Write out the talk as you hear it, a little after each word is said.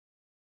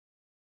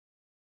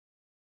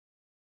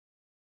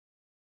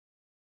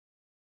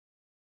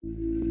World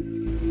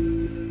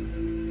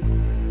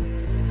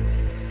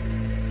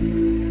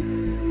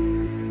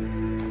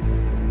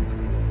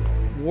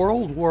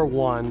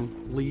War I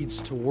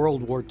leads to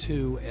World War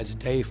II as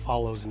day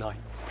follows night.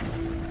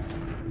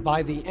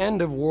 By the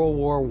end of World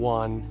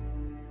War I,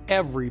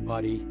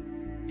 everybody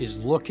is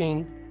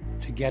looking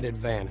to get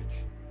advantage.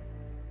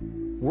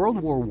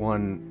 World War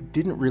I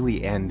didn't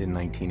really end in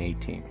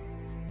 1918.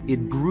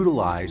 It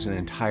brutalized an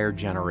entire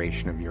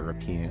generation of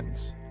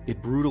Europeans.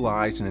 It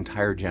brutalized an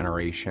entire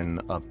generation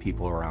of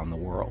people around the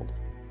world.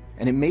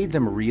 And it made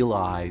them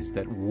realize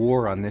that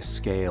war on this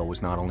scale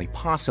was not only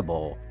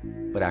possible,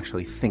 but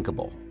actually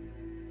thinkable.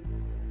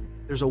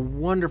 There's a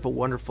wonderful,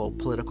 wonderful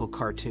political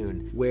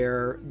cartoon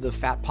where the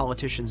fat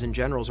politicians and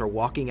generals are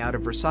walking out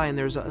of Versailles, and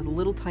there's a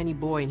little tiny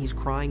boy, and he's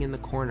crying in the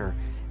corner.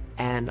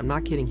 And I'm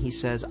not kidding, he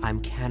says, "I'm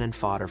cannon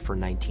fodder for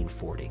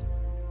 1940.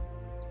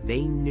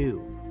 They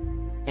knew,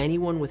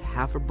 anyone with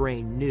half a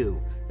brain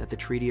knew that the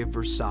Treaty of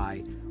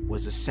Versailles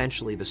was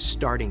essentially the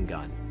starting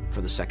gun for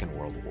the Second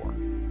World War.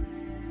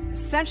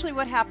 Essentially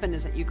what happened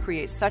is that you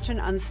create such an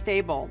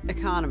unstable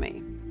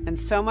economy and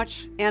so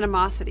much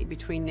animosity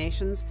between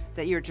nations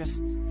that you're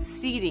just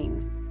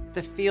seeding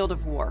the field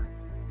of war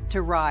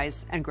to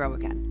rise and grow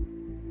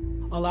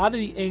again. A lot of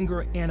the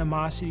anger,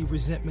 animosity,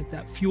 resentment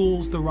that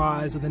fuels the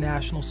rise of the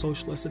National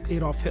Socialists of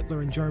Adolf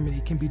Hitler in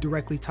Germany can be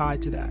directly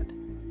tied to that.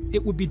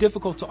 It would be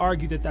difficult to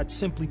argue that that's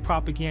simply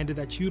propaganda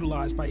that's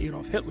utilized by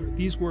Adolf Hitler.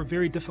 These were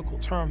very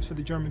difficult terms for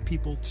the German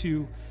people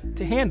to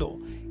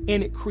handle.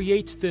 And it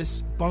creates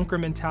this bunker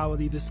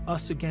mentality, this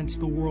us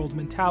against the world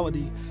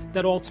mentality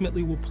that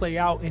ultimately will play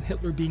out in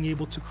Hitler being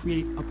able to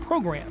create a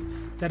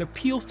program that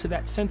appeals to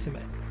that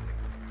sentiment.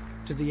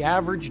 To the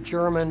average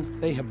German,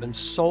 they have been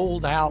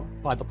sold out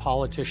by the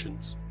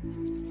politicians.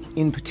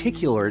 In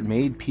particular, it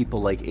made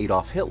people like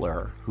Adolf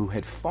Hitler, who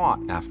had fought,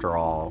 after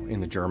all, in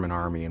the German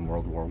army in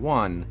World War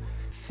I,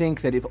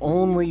 think that if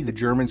only the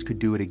Germans could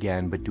do it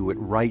again, but do it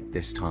right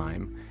this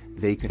time,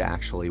 they could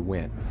actually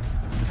win.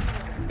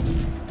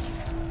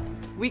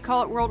 We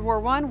call it World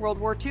War I, World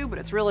War II, but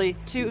it's really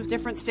two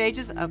different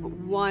stages of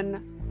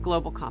one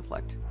global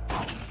conflict.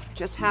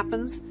 Just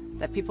happens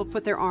that people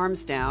put their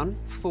arms down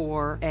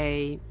for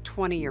a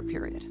 20-year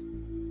period,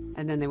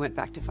 and then they went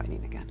back to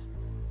fighting again.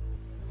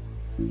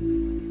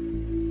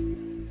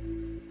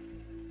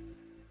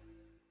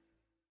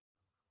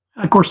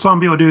 Of course, some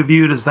people do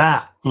view it as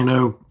that,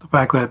 the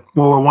fact that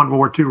World War I and World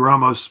War II were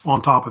almost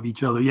on top of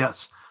each other,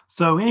 yes.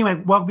 So anyway,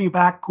 welcome you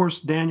back. Of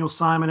course, Daniel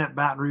Simon at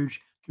Baton Rouge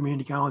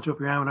Community College. Hope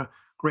you're having a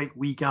great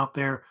week out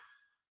there.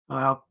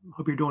 Hope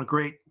you're doing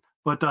great.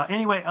 But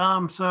anyway,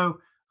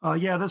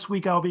 yeah, this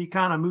week I'll be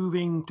kind of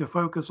moving to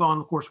focus on,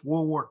 of course,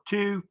 World War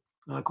II.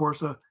 Of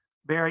course, a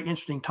very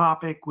interesting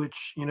topic,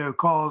 which,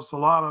 caused a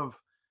lot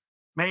of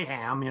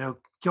mayhem. A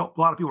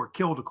lot of people were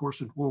killed, of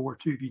course, in World War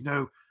II,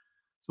 So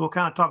we'll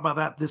kind of talk about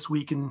that this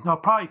week, and I'll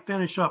probably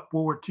finish up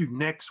World War II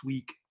next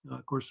week.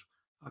 Of course,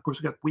 we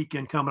got the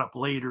weekend coming up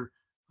later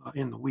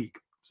in the week.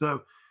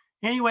 So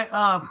anyway,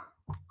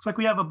 looks like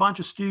we have a bunch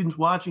of students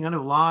watching, I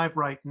know, live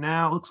right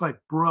now. Looks like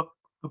Brooke,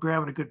 hope you're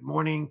having a good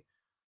morning.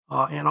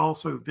 And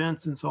also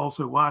Vincent's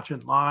also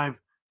watching live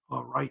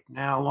right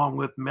now, along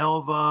with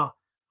Melva,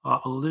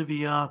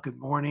 Olivia, good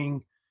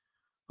morning.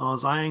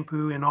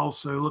 Zhangpu, and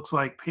also looks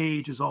like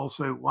Paige is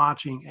also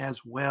watching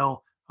as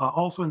well.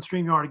 Also in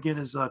StreamYard again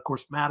is, of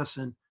course,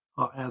 Madison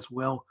as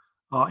well.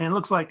 And it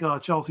looks like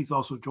Chelsea's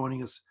also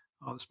joining us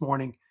this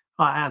morning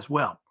as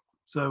well.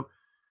 So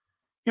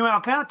anyway,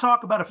 I'll kind of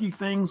talk about a few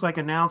things like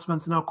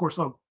announcements, and of course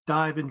I'll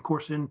dive in, of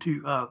course,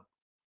 into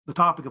the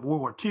topic of World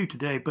War II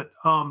today. But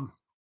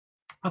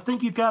I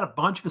think you've got a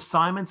bunch of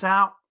assignments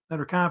out that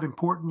are kind of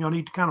important you'll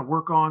need to kind of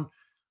work on.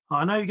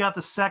 I know you got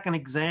the second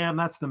exam.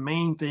 That's the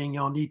main thing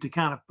you'll need to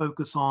kind of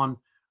focus on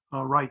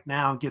right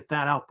now and get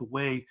that out the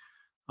way.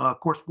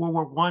 Of course, World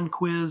War I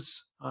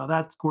quiz,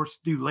 that, of course,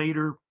 due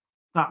later.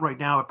 Not right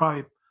now, but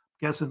probably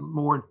guessing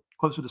more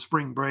closer to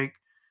spring break.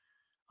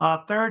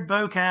 Third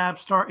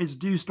vocab is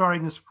due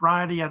starting this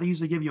Friday. I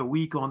usually give you a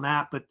week on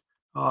that, but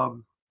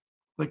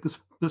like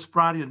this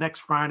Friday, the next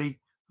Friday,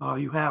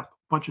 you have a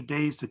bunch of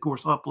days to, of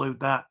course,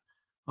 upload that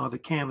to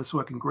Canvas so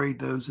I can grade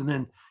those. And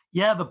then,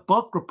 yeah, the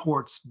book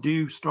reports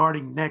due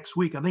starting next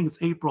week. I think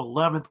it's April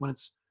 11th when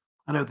it's,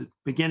 I know the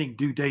beginning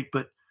due date,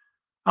 but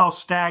I'll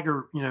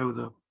stagger,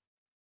 the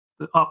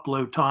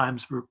upload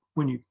times for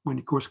when you,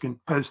 of course, can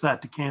post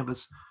that to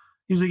Canvas.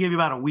 Usually give you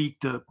about a week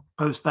to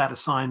post that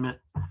assignment.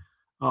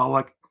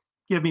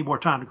 Give me more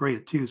time to grade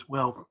it too as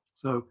well.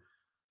 So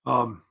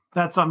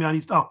that's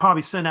something I'll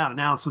probably send out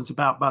announcements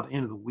about by the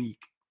end of the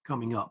week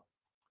coming up.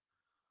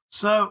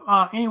 So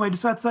anyway,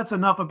 that's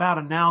enough about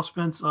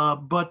announcements.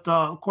 But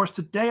of course,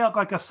 today,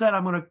 like I said,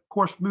 I'm going to, of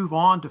course, move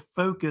on to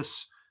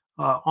focus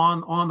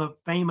on the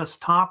famous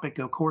topic,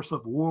 of course,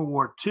 of World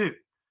War II.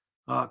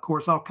 Of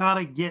course, I'll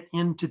kind of get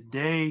in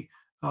today.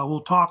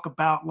 We'll talk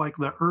about like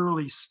the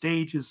early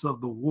stages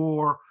of the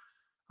war.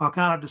 I'll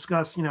kind of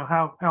discuss,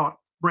 how it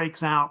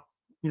breaks out,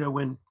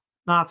 when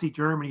Nazi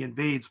Germany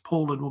invades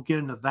Poland. We'll get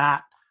into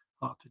that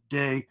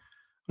today.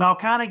 And I'll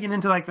kind of get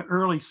into like the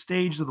early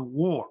stages of the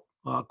war.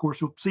 Of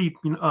course, we'll see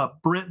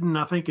Britain,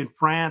 I think, and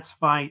France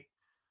fight,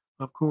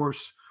 of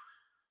course,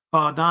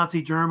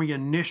 Nazi Germany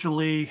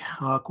initially.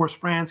 Of course,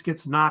 France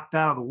gets knocked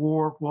out of the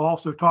war. We'll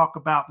also talk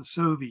about the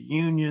Soviet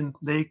Union.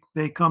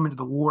 They come into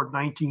the war in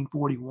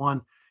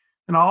 1941.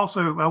 And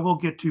also, I will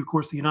get to, of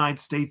course, the United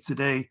States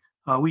today.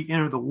 We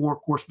enter the war, of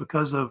course,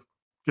 because of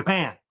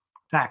Japan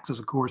taxes,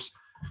 of course,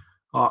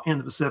 in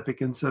the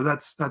Pacific. And so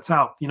that's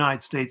how the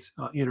United States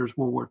enters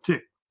World War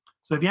II.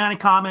 So if you have any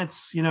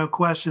comments,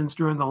 questions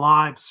during the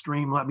live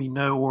stream, let me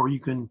know. Or you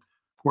can,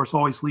 of course,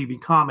 always leave me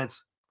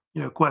comments,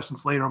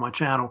 questions later on my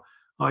channel.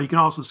 You can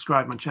also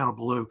subscribe to my channel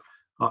below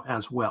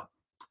as well.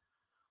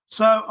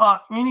 So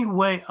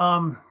anyway,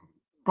 from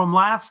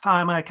last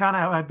time,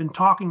 I've been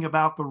talking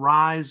about the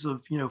rise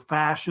of,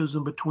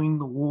 fascism between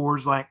the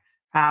wars, like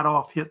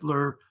Adolf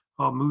Hitler,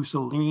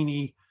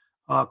 Mussolini,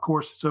 of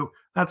course. So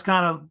that's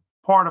kind of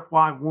part of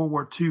why World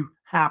War II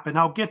happened.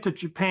 I'll get to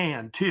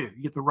Japan too.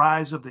 You get the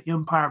rise of the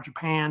Empire of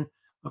Japan,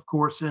 of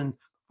course, in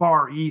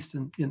Far East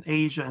and in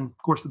Asia, and of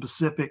course the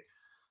Pacific.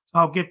 So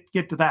I'll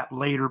get to that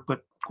later. But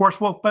of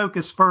course, we'll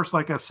focus first,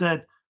 like I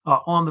said,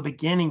 on the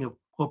beginning of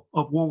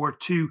World War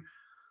II,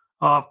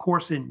 of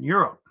course, in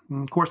Europe.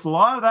 And of course, a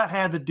lot of that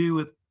had to do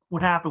with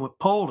what happened with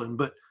Poland.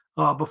 But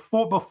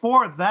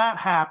before that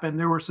happened,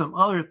 there were some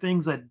other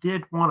things I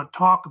did want to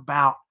talk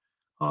about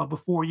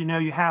before,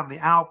 you have the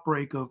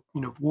outbreak of,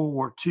 World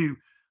War II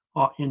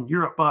in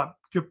Europe.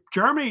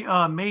 Germany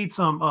made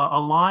some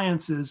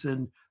alliances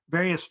and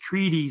various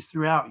treaties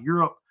throughout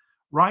Europe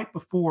right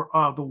before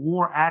the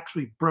war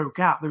actually broke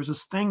out. There's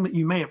this thing that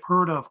you may have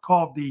heard of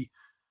called the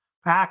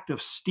Pact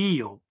of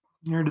Steel.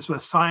 There's a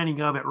signing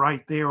of it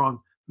right there on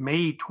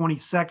May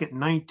 22nd,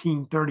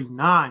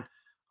 1939.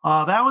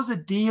 That was a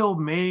deal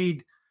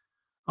made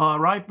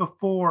right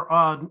before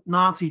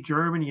Nazi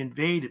Germany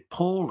invaded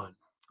Poland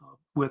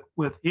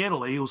with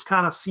Italy. It was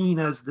kind of seen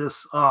as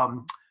this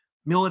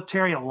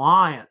military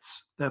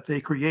alliance that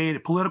they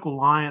created, political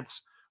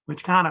alliance,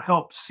 which kind of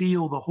helped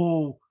seal the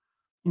whole,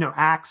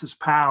 Axis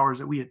powers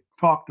that we had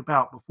talked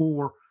about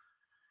before.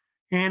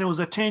 And it was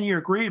a 10-year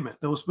agreement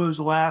that was supposed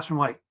to last from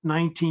like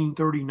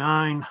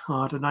 1939 to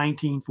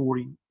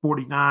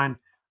 1949.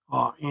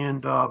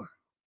 And I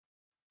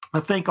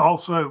think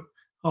also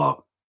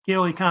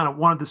Italy kind of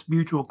wanted this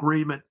mutual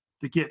agreement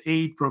to get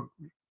aid from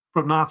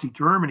Nazi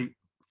Germany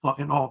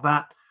and all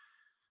that.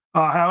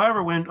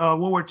 However, when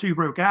World War II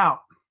broke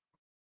out,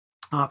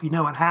 if you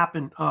know what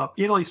happened,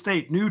 Italy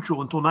stayed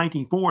neutral until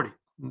 1940.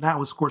 And that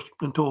was, of course,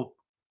 until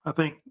I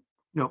think,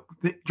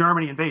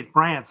 Germany invaded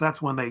France.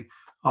 That's when they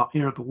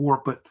entered the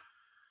war. But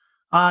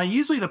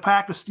usually the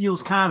Pact of Steel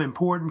is kind of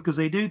important because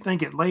they do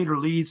think it later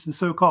leads to the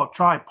so-called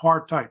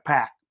Tripartite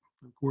Pact.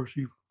 Of course,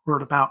 you've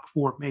heard about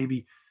before,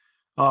 maybe,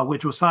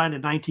 which was signed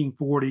in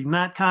 1940. And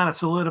that kind of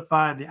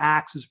solidified the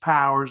Axis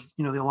powers,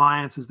 the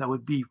alliances that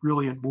would be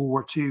really in World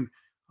War II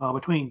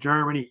between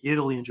Germany,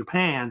 Italy, and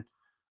Japan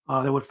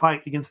that would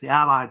fight against the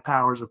Allied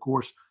powers, of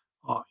course,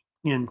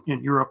 in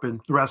Europe and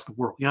the rest of the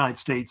world, United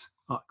States,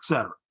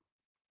 etc.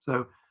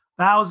 So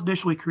that was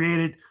initially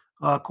created.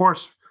 Of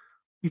course,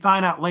 you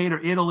find out later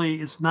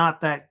Italy is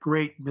not that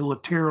great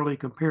militarily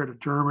compared to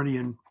Germany,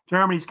 and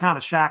Germany's kind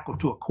of shackled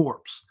to a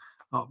corpse,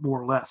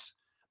 more or less.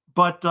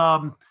 But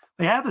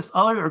they have this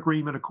other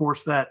agreement, of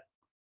course, that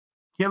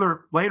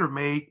Hitler later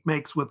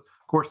makes with,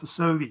 of course, the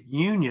Soviet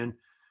Union,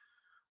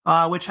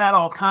 which had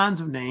all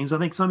kinds of names. I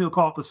think some people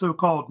call it the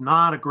so-called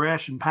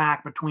non-aggression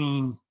pact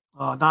between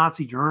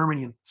Nazi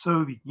Germany and the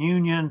Soviet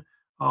Union.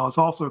 It's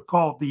also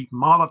called the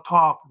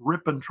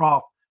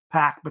Molotov-Ribbentrop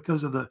Pact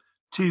because of the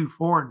two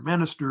foreign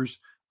ministers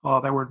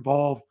that were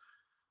involved.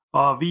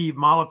 V.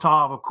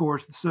 Molotov, of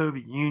course, the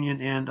Soviet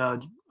Union, and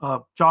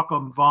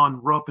Joachim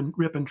von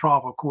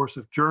Ribbentrop, of course,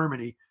 of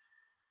Germany.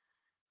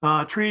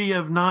 Treaty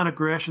of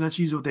Non-Aggression, that's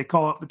usually what they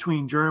call it,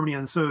 between Germany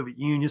and the Soviet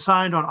Union,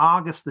 signed on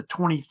August the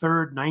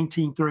 23rd,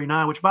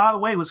 1939, which, by the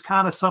way, was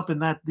kind of something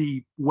that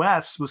the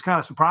West was kind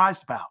of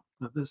surprised about,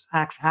 that this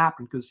actually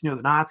happened, because, the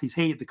Nazis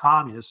hated the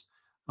communists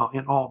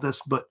in all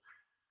this. But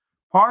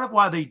part of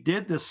why they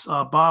did this,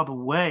 by the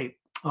way,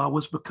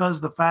 was because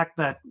of the fact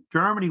that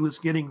Germany was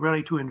getting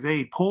ready to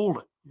invade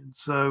Poland. And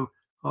so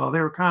they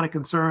were kind of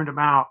concerned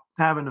about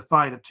having to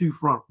fight a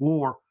two-front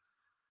war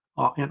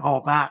and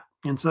all that.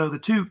 And so the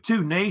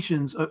two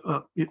nations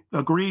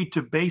agreed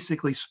to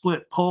basically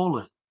split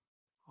Poland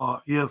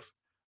if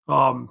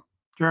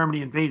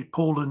Germany invaded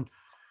Poland.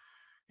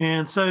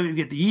 And so you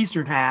get the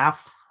eastern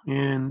half,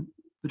 and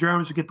the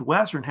Germans would get the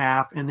western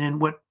half. And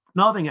then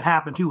another thing that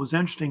happened too was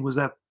interesting was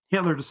that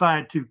Hitler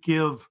decided to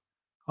give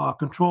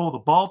control of the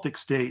Baltic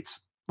states,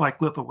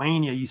 like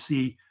Lithuania, you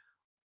see,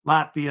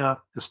 Latvia,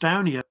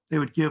 Estonia. They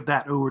would give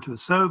that over to the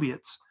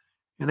Soviets,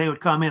 and they would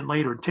come in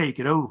later and take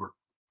it over,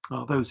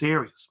 those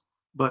areas.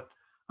 But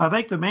I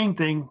think the main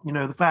thing,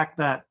 the fact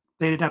that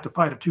they didn't have to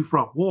fight a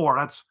two-front war,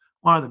 that's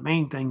one of the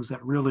main things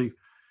that really,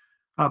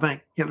 I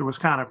think Hitler was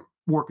kind of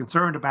more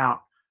concerned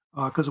about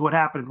because of what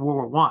happened in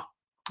World War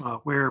I,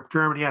 where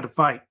Germany had to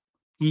fight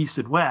east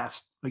and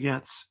west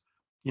against,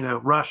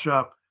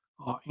 Russia,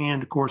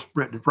 and, of course,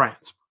 Britain and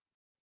France.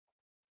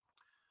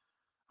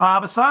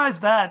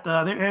 Besides that,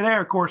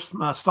 there, of course,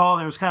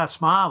 Stalin was kind of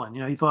smiling.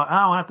 He thought,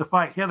 I don't have to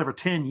fight Hitler for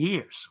 10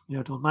 years,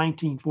 till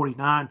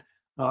 1949.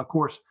 Of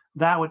course,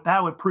 that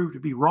would prove to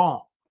be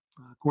wrong.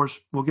 Of course,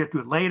 we'll get to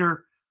it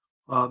later.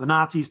 The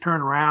Nazis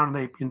turn around and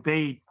they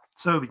invade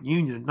Soviet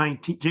Union in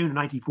June of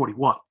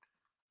 1941,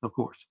 of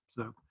course.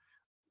 So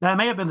that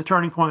may have been the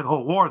turning point of the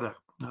whole war, though.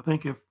 I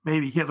think if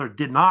maybe Hitler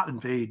did not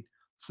invade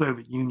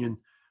Soviet Union,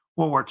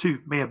 World War II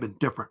may have been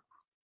different.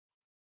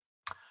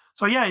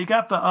 So yeah, you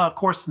got of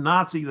course,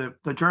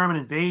 the German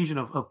invasion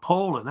of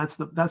Poland.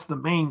 That's the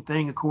main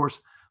thing, of course,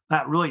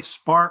 that really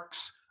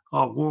sparks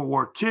World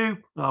War II,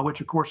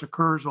 which of course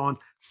occurs on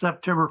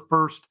September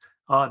 1st,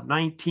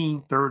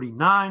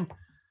 1939.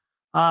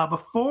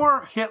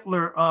 Before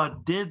Hitler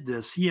did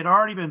this, he had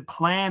already been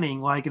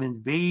planning like an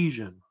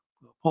invasion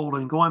of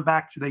Poland, going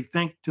back to, they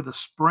think, to the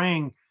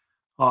spring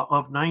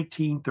of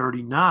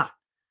 1939.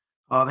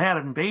 They had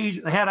an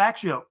invasion. They had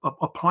actually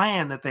a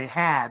plan that they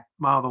had,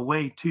 by the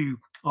way, to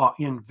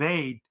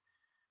invade.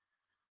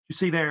 You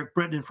see there,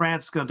 Britain and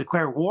France is going to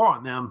declare war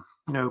on them,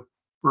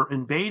 for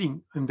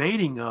invading,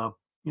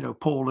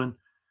 Poland.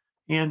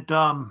 And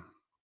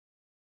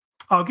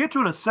I'll get to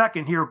it in a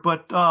second here,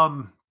 but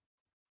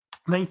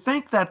they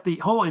think that the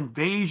whole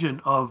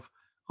invasion of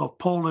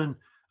Poland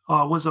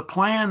was a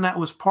plan that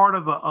was part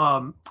of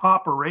a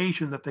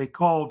operation that they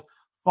called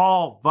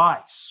Fall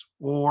Weiss,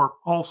 or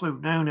also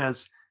known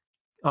as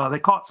they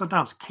call it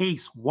sometimes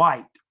Case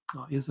White,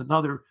 is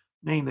another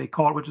name they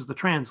call it, which is the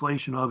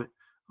translation of it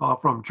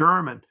from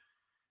German.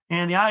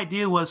 And the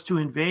idea was to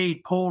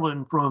invade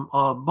Poland from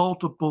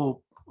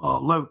multiple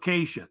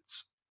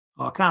locations.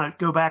 Kind of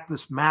go back to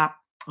this map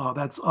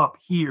that's up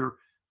here.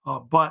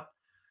 But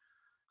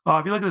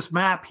if you look at this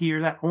map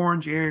here, that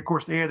orange area, of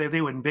course, the area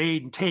they would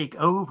invade and take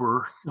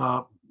over.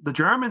 The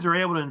Germans are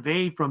able to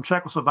invade from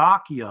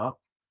Czechoslovakia,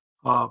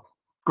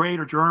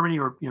 Greater Germany,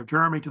 or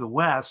Germany to the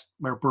west,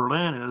 where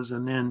Berlin is,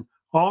 and then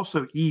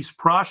also East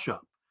Prussia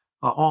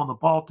on the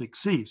Baltic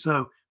Sea.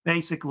 So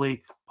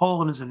basically,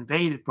 Poland is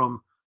invaded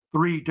from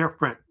 3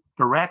 different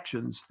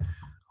directions,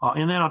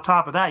 and then on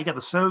top of that, you got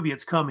the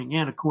Soviets coming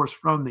in, of course,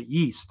 from the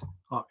east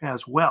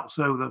as well.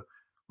 So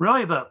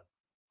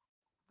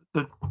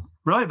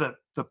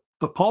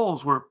the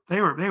Poles were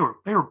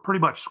pretty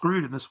much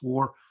screwed in this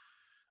war.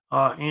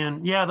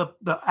 And yeah,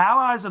 the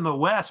Allies in the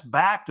West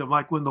backed them.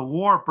 Like when the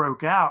war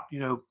broke out,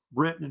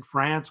 Britain and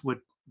France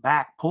would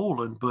back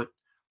Poland, but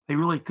they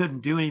really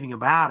couldn't do anything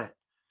about it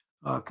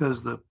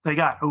because they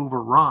got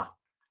overrun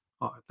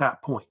at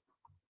that point.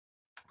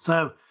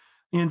 So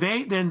the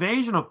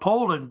invasion of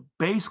Poland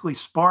basically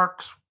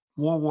sparks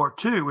World War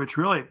II, which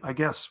really, I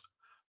guess,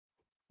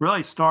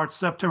 really starts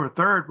September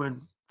 3rd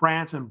when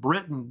France and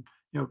Britain,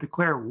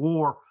 declare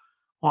war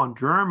on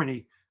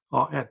Germany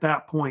at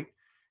that point.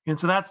 And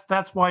so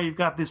that's why you've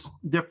got this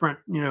different,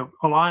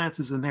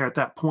 alliances in there at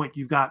that point.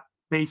 You've got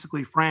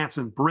basically France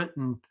and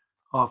Britain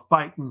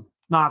fighting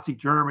Nazi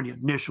Germany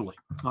initially.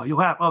 You'll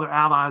have other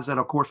allies that,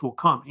 of course, will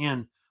come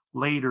in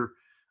later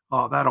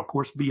that'll, of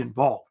course, be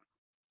involved.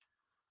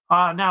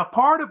 Now,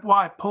 part of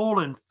why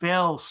Poland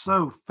fell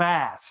so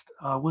fast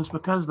was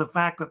because of the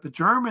fact that the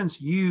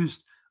Germans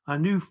used a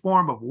new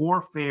form of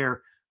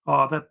warfare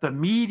that the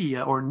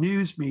media or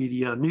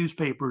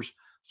newspapers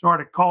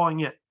started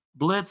calling it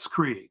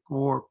blitzkrieg,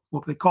 or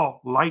what they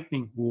call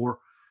lightning war.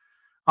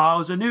 It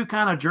was a new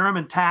kind of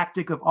German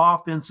tactic of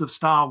offensive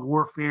style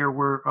warfare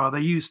where they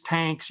used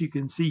tanks, you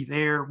can see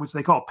there, which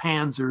they call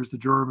panzers, the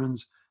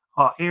Germans,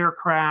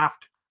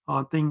 aircraft,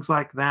 things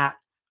like that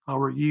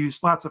were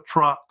used, lots of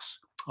trucks,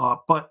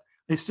 but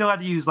they still had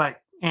to use like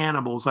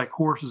animals, like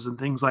horses and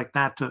things like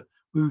that to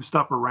move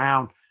stuff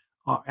around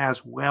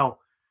as well.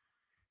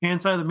 And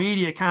so the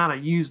media kind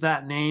of used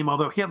that name,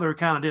 although Hitler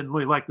kind of didn't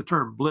really like the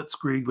term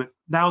blitzkrieg, but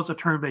that was a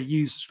term they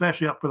used,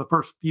 especially up for the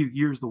first few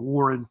years of the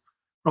war. And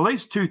for at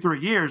least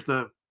 2-3 years,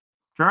 the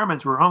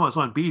Germans were almost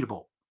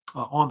unbeatable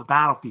on the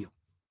battlefield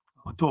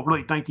until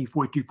really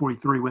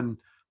 1942-43, when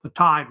the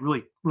tide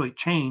really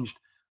changed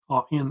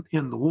in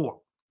the war.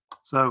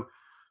 So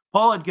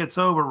Poland gets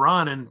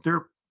overrun and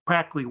they're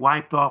practically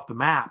wiped off the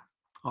map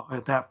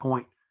at that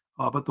point.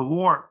 But the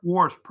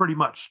war's pretty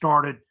much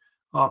started.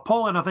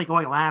 Poland, I think,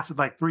 only lasted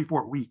like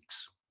 3-4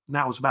 weeks, and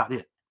that was about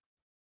it.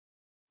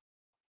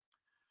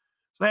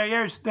 So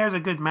there's a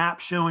good map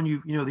showing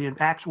you, the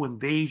actual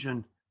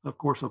invasion, of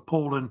course, of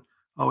Poland,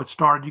 which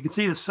started. You can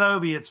see the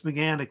Soviets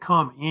began to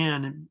come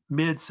in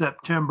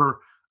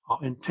mid-September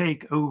and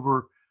take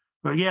over.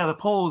 But yeah, the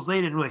Poles,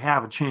 they didn't really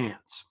have a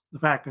chance. The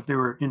fact that they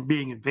were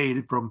being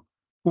invaded from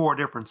 4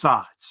 different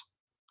sides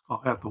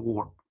at the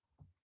war.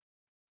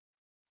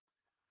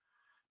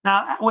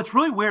 Now, what's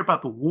really weird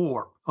about the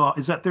war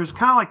is that there's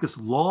kind of like this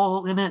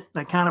lull in it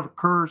that kind of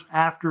occurs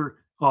after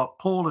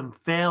Poland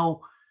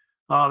fell.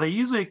 They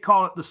usually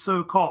call it the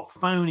so-called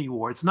phony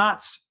war. It's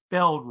not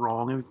spelled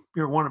wrong. If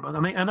you're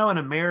wondering, I know in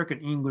American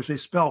English they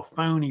spell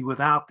phony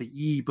without the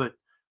E, but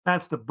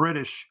that's the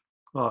British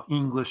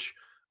English,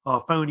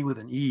 phony with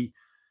an E.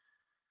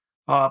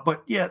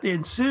 But yeah, it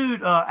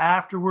ensued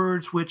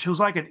afterwards, which was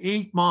like an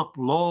 8-month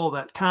lull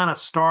that kind of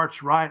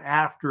starts right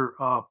after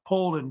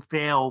Poland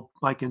fell,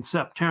 like in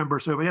September.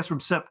 So I guess from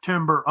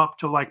September up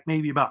to like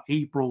maybe about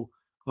April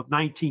of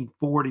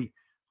 1940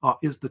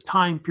 is the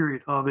time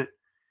period of it.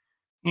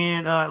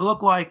 And it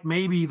looked like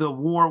maybe the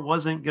war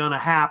wasn't going to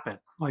happen,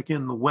 like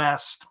in the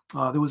West.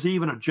 There was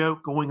even a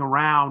joke going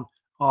around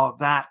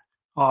that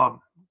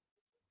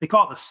they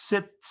call it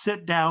the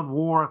sit down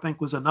war, I think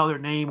was another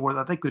name, or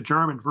I think the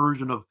German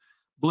version of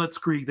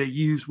Blitzkrieg they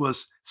used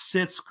was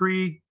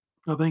Sitzkrieg,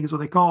 I think is what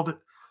they called it.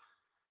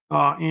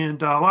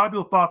 And a lot of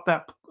people thought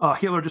that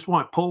Hitler just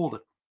wanted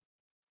Poland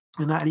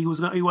and that he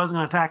wasn't going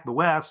to attack the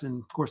West.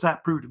 And of course,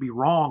 that proved to be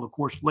wrong, of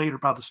course, later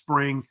by the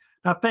spring.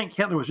 I think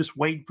Hitler was just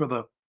waiting for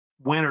the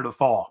winter to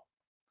fall.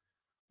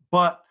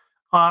 But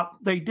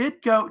they did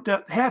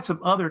had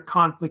some other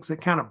conflicts that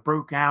kind of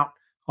broke out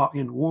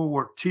in World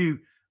War II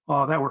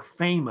that were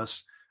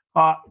famous.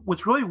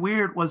 What's really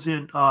weird was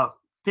in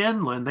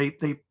Finland,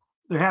 they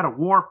had a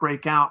war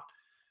break out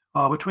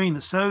between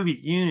the Soviet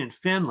Union and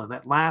Finland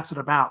that lasted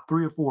about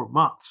 3 or 4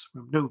 months,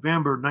 from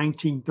November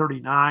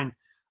 1939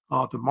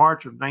 to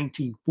March of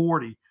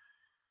 1940.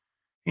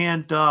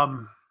 And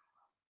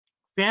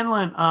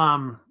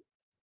Finland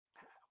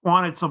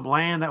wanted some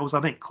land that was,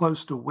 I think,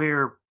 close to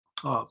where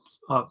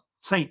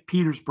St.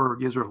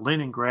 Petersburg is, or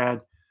Leningrad.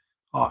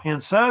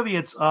 And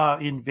Soviets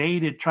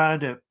invaded,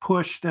 trying to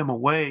push them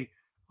away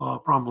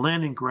from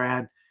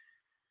Leningrad.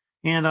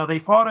 And they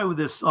fought over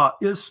this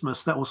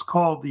isthmus that was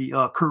called the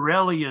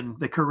Karelian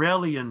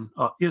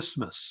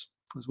Isthmus,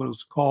 is what it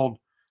was called.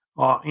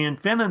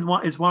 And Finland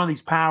is one of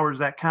these powers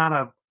that kind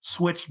of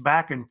switched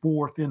back and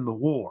forth in the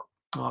war.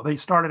 They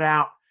started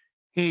out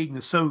hating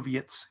the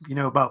Soviets, if you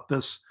know about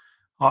this.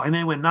 And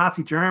then when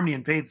Nazi Germany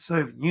invaded the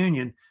Soviet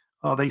Union,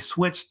 they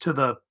switched to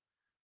the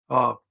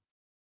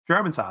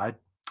German side.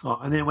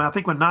 And then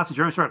when Nazi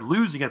Germany started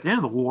losing at the end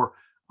of the war,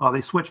 they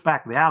switched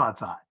back to the Allied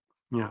side.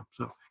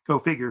 So go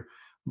figure.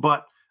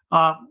 But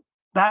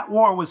that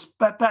war was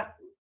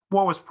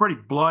pretty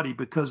bloody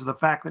because of the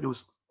fact that it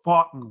was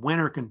fought in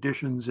winter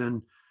conditions,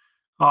 and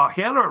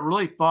Hitler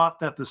really thought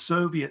that the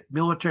Soviet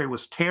military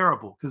was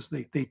terrible because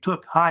they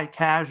took high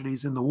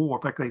casualties in the war.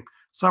 In fact, they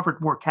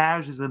suffered more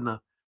casualties than the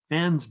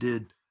Finns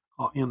did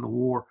in the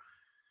war.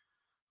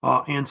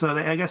 And so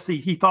I guess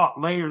he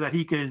thought later that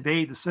he could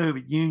invade the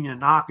Soviet Union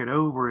and knock it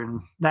over,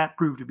 and that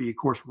proved to be, of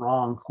course,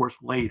 wrong, of course,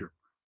 later.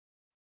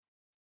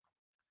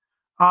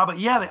 But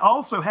yeah, they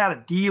also had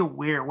a deal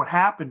where what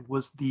happened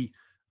was the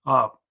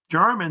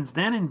Germans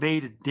then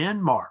invaded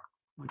Denmark,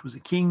 which was a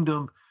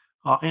kingdom,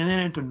 and then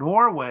into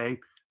Norway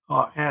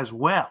as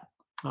well,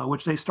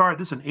 which they started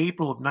this in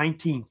April of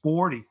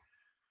 1940.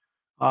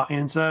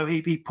 And so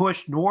he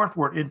pushed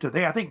northward into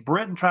there. I think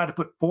Britain tried to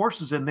put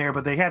forces in there,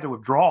 but they had to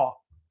withdraw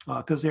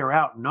because they were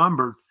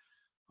outnumbered.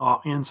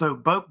 And so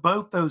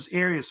both those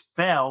areas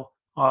fell.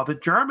 The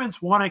Germans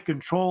wanted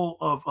control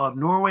of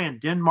Norway and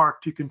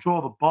Denmark to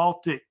control the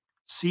Baltic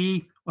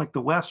Sea, like the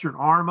western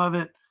arm of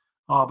it,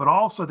 but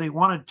also they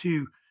wanted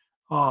to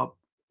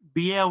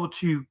be able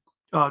to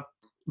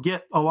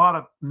get a lot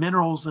of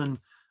minerals and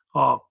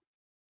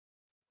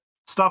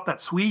stuff that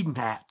Sweden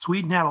had.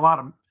 Sweden had a lot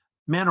of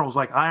minerals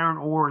like iron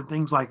ore and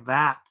things like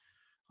that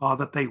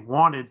that they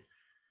wanted,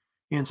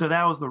 and so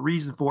that was the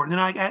reason for it. And then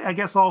I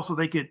guess also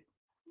they could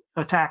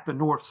attack the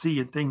North Sea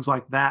and things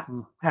like that,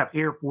 and have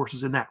air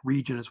forces in that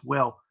region as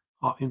well.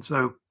 And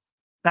so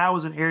that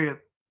was an area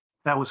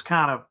that was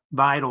kind of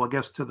vital, I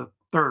guess, to the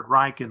Third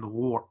Reich in the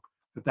war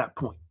at that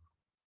point.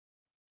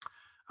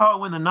 Oh,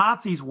 when the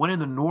Nazis went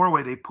into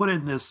Norway, they put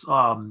in this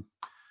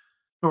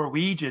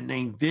Norwegian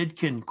named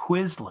Vidkun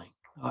Quisling.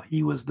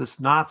 He was this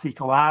Nazi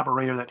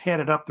collaborator that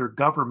headed up their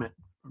government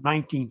from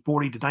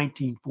 1940 to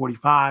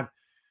 1945.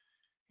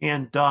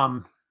 And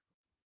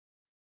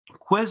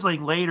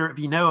Quisling later, if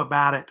you know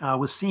about it,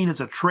 was seen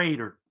as a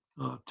traitor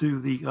to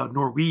the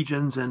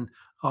Norwegians. And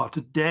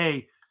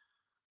today,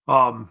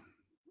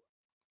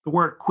 the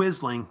word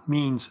Quisling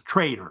means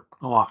traitor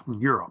a lot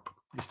in Europe.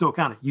 They still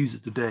kind of use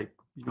it today,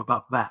 you know,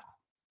 about that.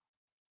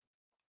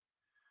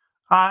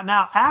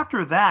 Now,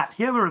 after that,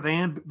 Hitler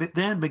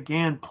then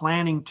began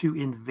planning to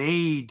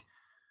invade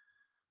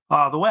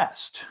the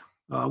West,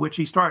 which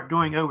he started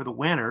doing over the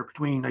winter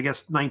between, I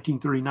guess,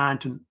 1939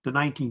 to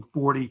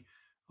 1940.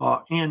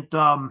 And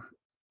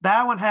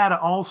that one had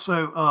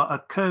also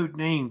a code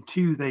name,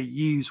 too, they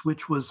used,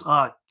 which was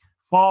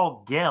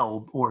Fall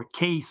Gelb, or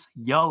Case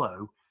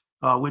Yellow,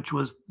 which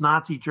was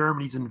Nazi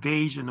Germany's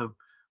invasion of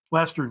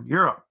Western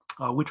Europe,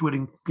 which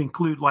would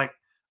include like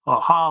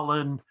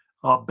Holland,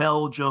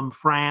 Belgium,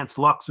 France,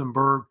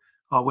 Luxembourg,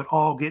 would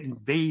all get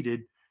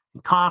invaded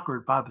and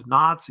conquered by the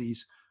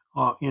Nazis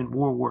in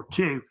World War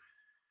II.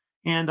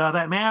 And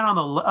that man on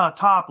the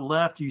top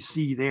left you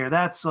see there,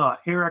 that's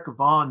Erich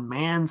von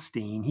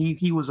Manstein.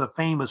 He was a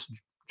famous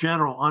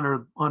general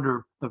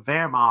under the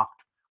Wehrmacht,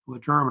 the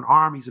German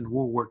armies in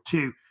World War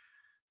II.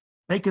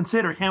 They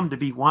consider him to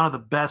be one of the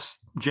best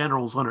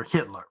generals under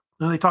Hitler.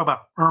 And they talk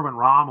about Hermann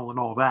Rommel and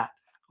all that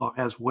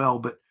as well,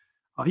 but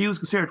he was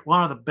considered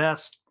one of the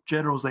best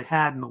generals they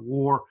had in the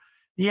war.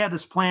 He had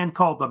this plan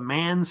called the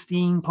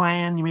Manstein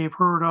Plan, you may have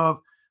heard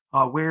of,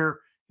 where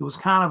it was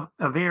kind of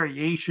a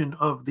variation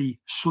of the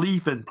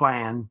Schlieffen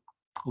Plan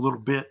a little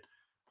bit,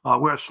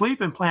 where a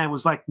Schlieffen Plan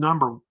was like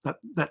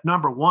that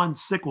number one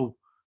sickle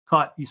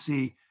cut you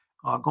see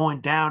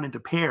going down into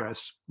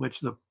Paris, which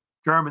the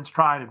Germans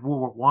tried in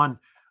World War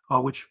I,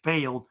 which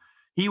failed.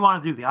 He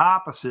wanted to do the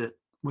opposite,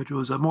 which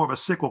was more of a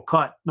sickle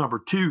cut number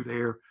two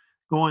there,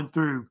 going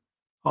through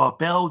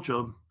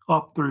Belgium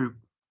up through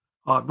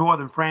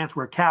northern France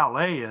where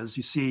Calais is,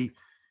 you see,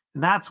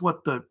 and that's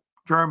what the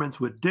Germans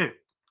would do.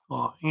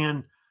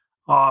 And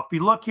if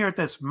you look here at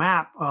this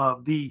map,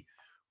 the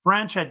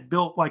French had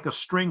built like a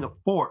string of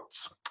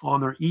forts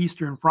on their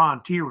eastern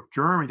frontier with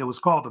Germany that was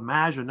called the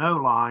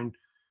Maginot Line.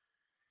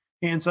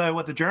 And so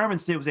what the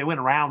Germans did was they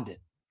went around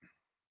it.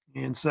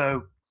 And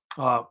so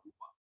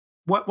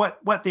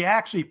what they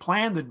actually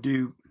planned to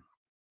do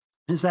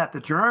is that the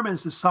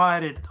Germans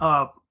decided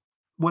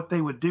what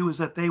they would do is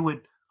that they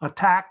would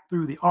attack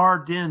through the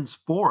Ardennes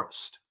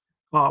forest,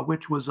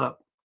 which was a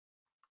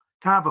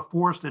kind of a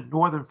forest in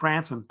northern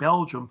France and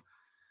Belgium.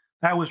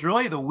 That was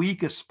really the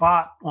weakest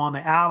spot on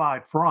the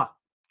Allied front,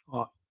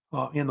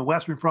 in the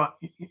Western Front,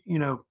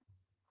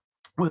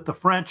 with the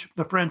French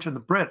and the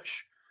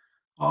British.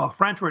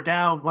 French were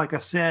down, like I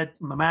said,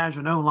 on the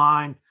Maginot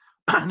Line,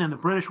 and then the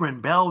British were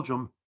in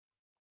Belgium.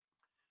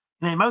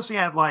 And they mostly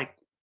had like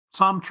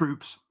some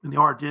troops in the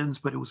Ardennes,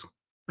 but it was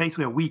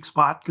basically a weak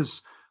spot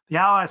because the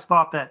Allies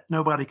thought that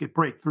nobody could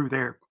break through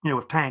there,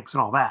 with tanks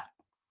and all that.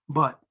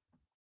 But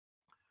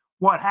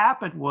what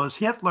happened was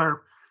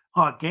Hitler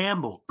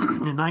gambled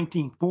in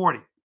 1940.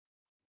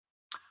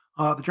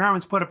 The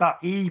Germans put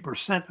about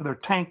 80% of their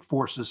tank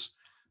forces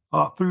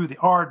through the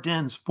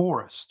Ardennes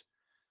forest.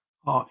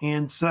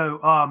 And so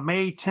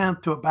May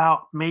 10th to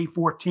about May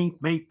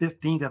 14th, May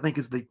 15th, I think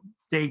is the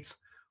dates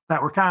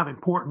that were kind of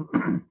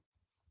important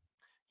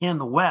in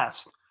the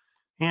West.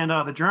 And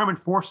the German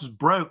forces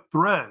broke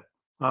through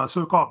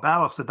so-called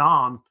Battle of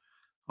Sedan,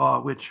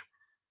 which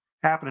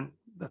happened in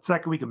the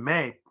second week of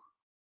May.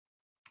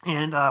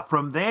 And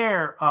from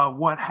there,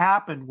 what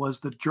happened was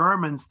the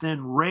Germans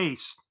then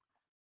raced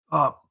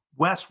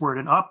westward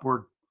and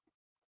upward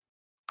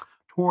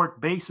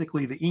toward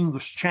basically the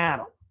English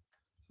Channel.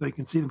 So you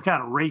can see them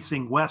kind of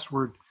racing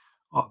westward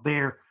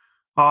there.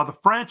 The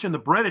French and the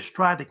British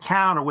tried to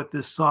counter with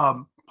this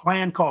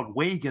plan called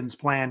Weygand's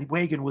plan.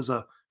 Weygand was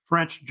a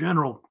French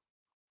general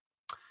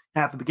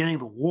at the beginning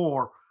of the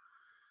war,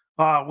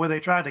 where they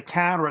tried to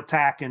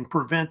counterattack and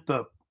prevent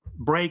the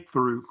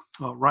breakthrough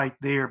right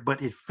there,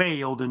 but it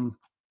failed, and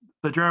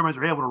the Germans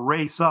were able to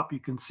race up, you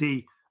can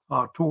see,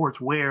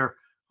 towards where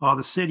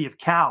the city of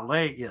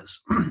Calais is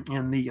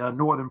in the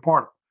northern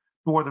part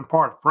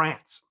of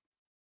France.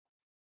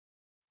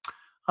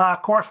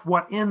 Of course,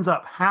 what ends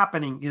up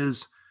happening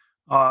is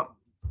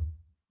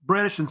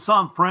British and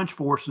some French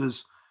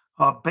forces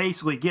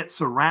basically get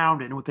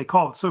surrounded in what they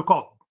call the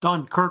so-called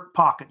Dunkirk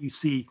pocket you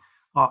see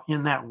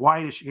in that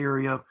whitish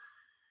area,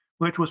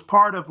 which was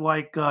part of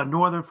like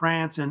northern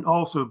France and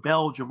also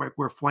Belgium, right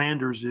where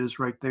Flanders is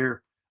right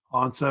there.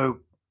 And so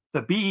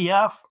the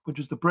BEF, which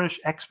is the British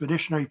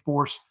Expeditionary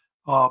Force,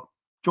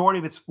 majority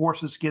of its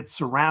forces get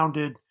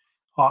surrounded,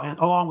 and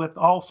along with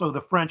also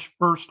the French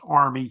First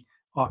Army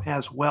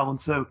as well. And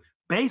so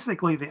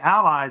basically the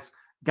Allies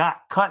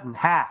got cut in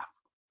half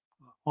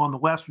on the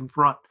Western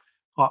Front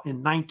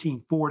in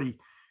 1940.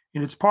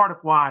 And it's part of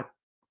why,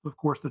 of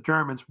course, the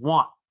Germans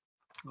won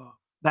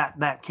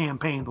that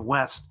campaign in the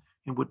West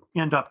and would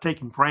end up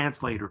taking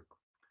France later.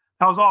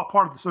 That was all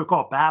part of the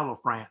so-called Battle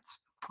of France.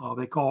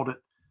 They called it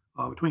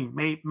between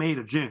May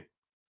to June.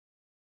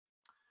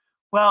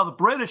 Well, the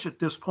British at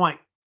this point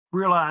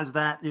realized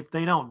that if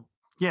they don't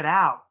get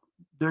out,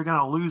 they're going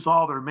to lose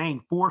all their main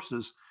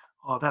forces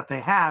that they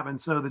have. And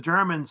so the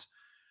Germans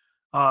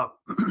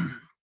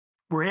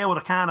were able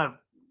to kind of,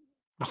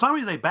 for some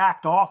reason, they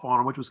backed off on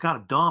them, which was kind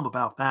of dumb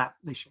about that.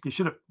 They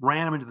should have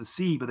ran them into the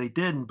sea, but they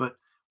didn't. But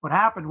what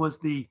happened was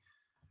the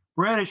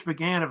British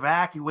began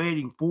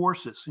evacuating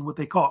forces in what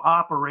they call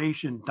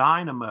Operation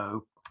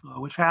Dynamo,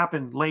 which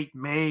happened late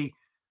May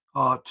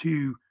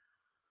to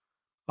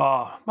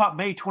about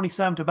May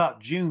 27th to about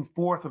June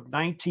 4th of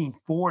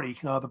 1940.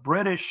 The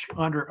British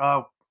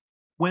under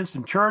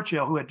Winston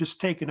Churchill, who had just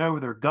taken over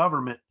their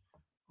government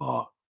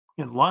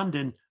in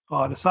London,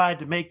 decided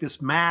to make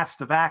this mass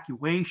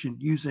evacuation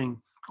using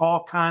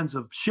all kinds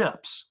of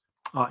ships,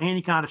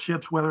 any kind of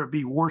ships, whether it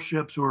be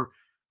warships or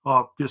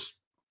just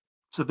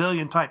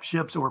civilian type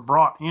ships that were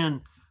brought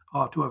in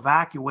to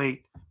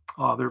evacuate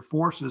their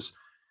forces.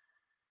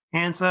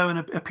 And so in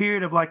a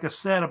period of, like I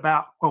said,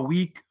 about a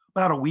week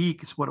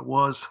is what it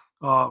was,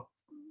 the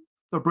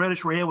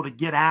British were able to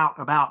get out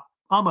about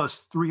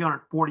almost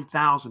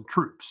 340,000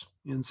 troops.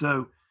 And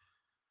so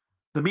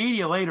the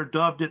media later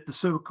dubbed it the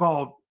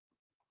so-called,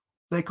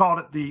 they called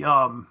it the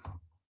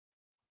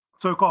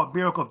so-called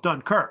Miracle of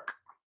Dunkirk,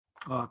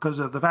 because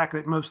of the fact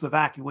that most of the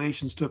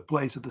evacuations took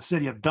place at the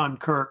city of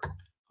Dunkirk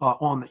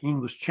on the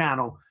English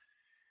Channel.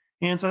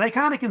 And so they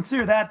kind of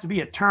consider that to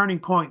be a turning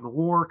point in the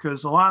war,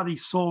 because a lot of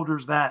these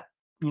soldiers that,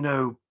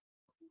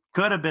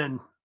 could have been,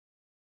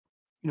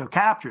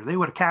 captured, they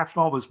would have captured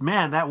all those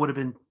men. That would have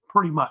been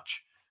pretty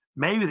much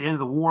maybe the end of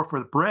the war for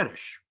the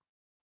British.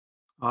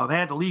 They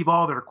had to leave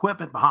all their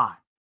equipment behind,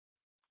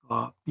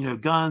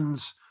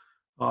 guns,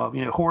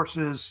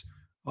 horses,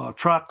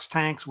 trucks,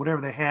 tanks,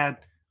 whatever they had,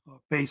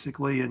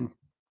 basically, and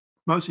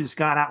mostly just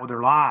got out with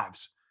their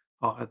lives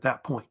at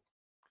that point.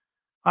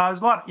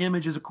 There's a lot of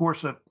images, of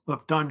course, of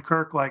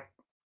Dunkirk. Like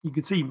you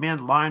can see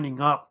men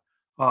lining up,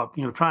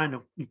 trying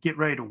to get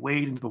ready to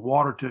wade into the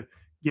water to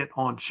get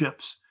on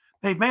ships.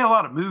 They've made a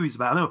lot of movies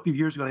about it. I know a few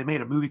years ago they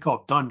made a movie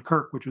called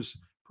Dunkirk, which was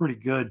pretty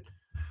good.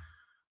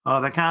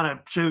 That kind of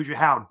shows you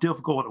how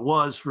difficult it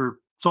was for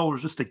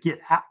soldiers just to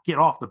get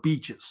off the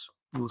beaches.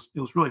 It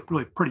was really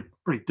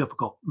pretty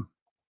difficult.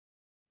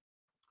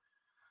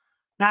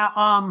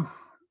 Now,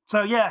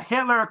 so yeah,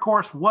 Hitler, of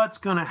course, what's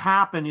going to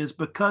happen is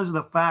because of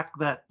the fact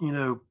that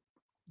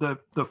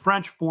the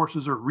French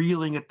forces are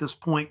reeling at this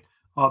point.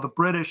 The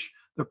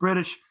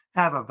British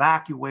have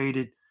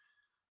evacuated,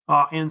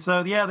 and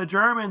so yeah, the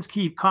Germans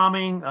keep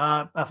coming.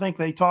 I think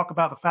they talk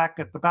about the fact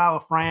that the Battle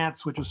of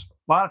France, which is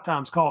a lot of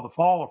times called the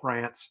Fall of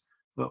France,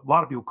 but a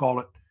lot of people call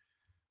it,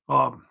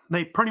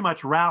 they pretty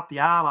much rout the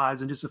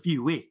Allies in just a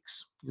few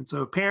weeks. And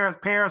so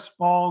Paris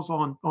falls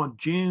on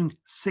June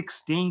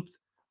 16th.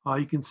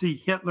 You can see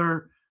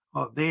Hitler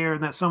there,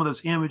 and that some of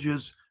those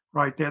images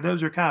right there.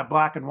 Those are kind of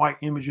black and white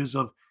images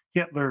of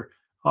Hitler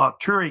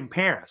touring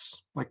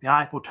Paris, like the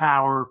Eiffel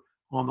Tower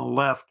on the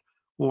left.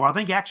 Or I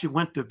think he actually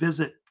went to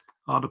visit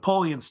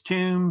Napoleon's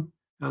tomb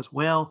as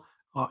well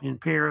in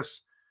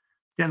Paris.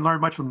 Didn't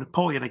learn much from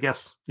Napoleon, I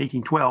guess,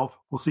 1812.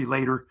 We'll see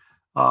later.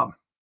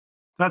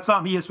 That's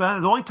something he has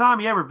found. The only time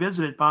he ever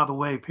visited, by the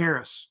way,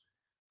 Paris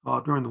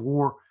during the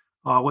war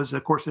was,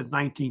 of course, in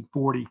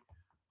 1940,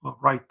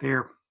 right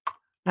there.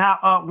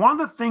 Now, one of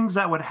the things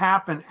that would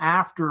happen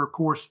after, of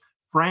course,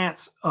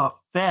 France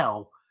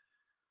fell,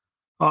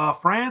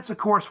 France, of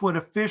course, would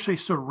officially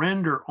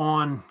surrender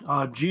on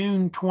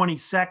June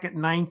 22nd,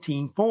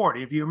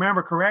 1940. If you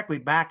remember correctly,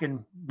 back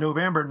in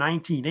November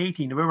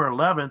 1918, November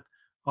 11th,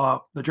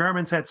 the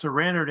Germans had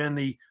surrendered in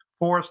the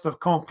forest of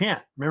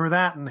Compiègne. Remember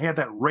that? And they had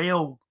that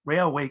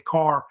railway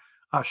car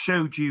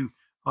showed you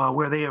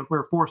where they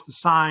were forced to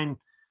sign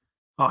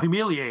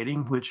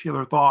humiliating, which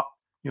Hitler thought,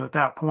 at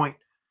that point.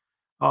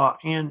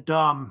 And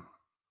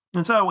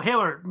so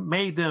Hitler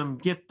made them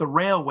get the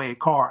railway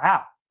car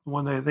out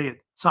when they had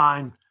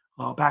signed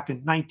back in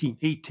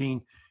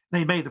 1918.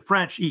 They made the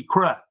French eat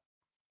crud.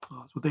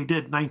 That's what they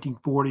did in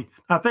 1940.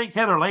 I think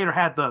Hitler later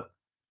had the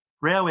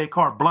railway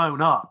car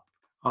blown up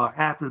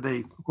after they,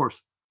 of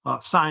course,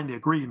 signed the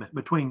agreement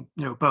between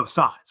both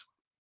sides.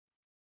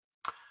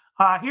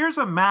 Here's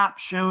a map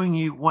showing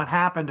you what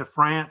happened to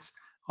France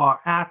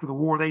after the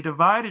war. They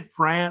divided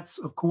France,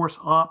 of course,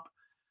 up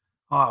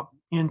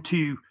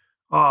into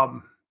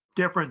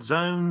different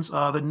zones.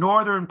 The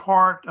northern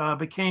part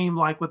became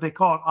like what they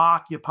called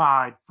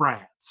occupied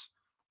France.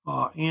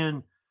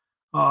 And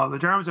the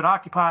Germans had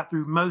occupied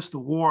through most of the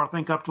war, I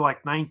think up to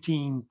like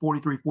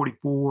 1943,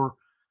 44.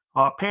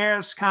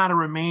 Paris kind of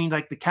remained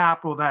like the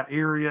capital of that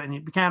area, and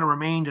it kind of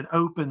remained an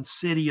open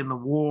city in the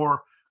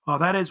war.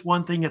 That is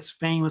one thing that's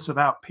famous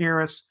about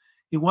Paris.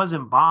 It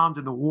wasn't bombed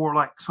in the war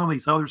like some of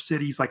these other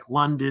cities like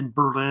London,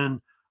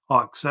 Berlin,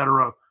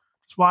 etc.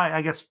 That's why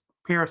I guess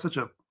Paris is such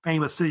a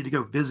famous city to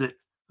go visit,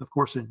 of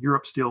course, in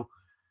Europe still.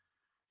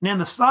 And then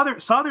the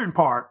southern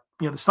part,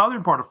 the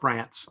southern part of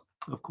France,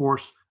 of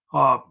course,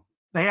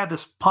 they had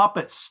this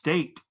puppet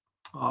state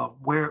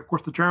where, of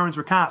course, the Germans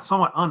were kind of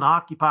somewhat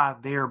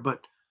unoccupied there,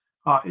 but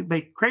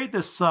they created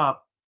this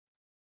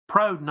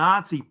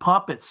pro-Nazi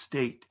puppet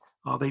state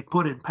they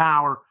put in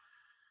power,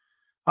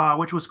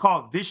 which was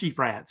called Vichy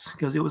France,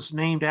 because it was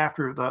named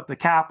after the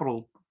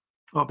capital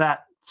of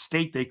that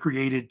state they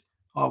created,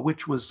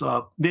 which was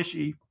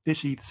Vichy,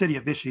 the city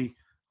of Vichy.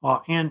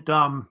 And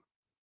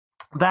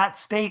that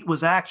state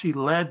was actually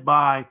led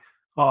by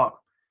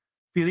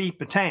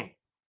Philippe Pétain,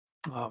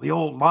 the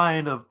old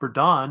Lion of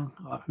Verdun,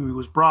 who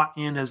was brought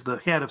in as the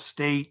head of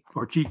state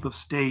or chief of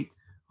state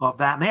of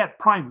that. And they had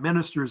prime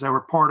ministers that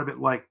were part of it,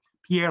 like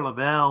Pierre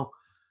Lavelle.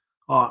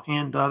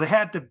 And they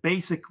had to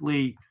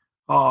basically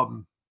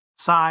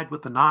side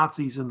with the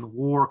Nazis in the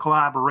war,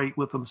 collaborate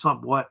with them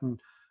somewhat. And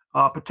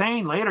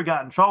Pétain later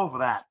got in trouble for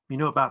that. You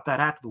know about that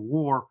after the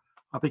war.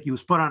 I think he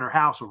was put under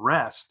house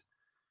arrest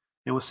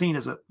and was seen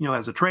as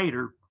a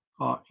traitor.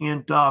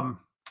 And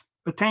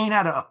Pétain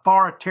had an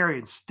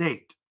authoritarian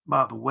state,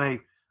 by the way,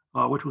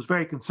 which was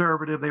very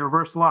conservative. They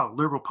reversed a lot of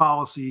liberal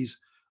policies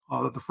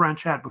that the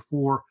French had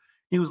before.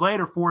 He was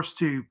later forced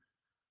to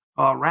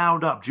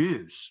round up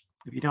Jews,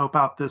 if you know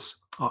about this,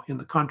 in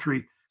the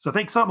country. So I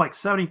think something like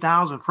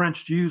 70,000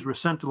 French Jews were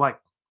sent to like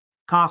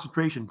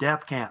concentration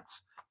death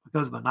camps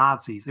because of the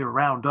Nazis. They were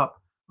rounded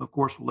up, of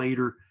course,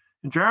 later.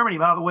 And Germany,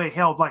 by the way,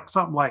 held like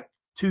something like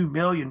 2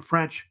 million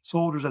French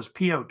soldiers as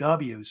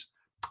POWs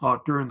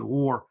during the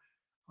war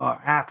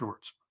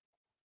afterwards.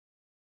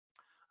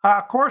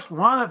 Of course,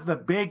 one of the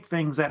big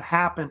things that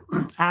happened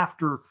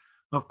after,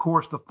 of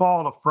course, the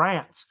fall of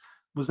France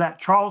was that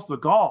Charles de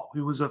Gaulle,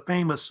 who was a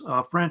famous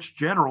French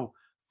general,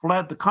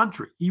 fled the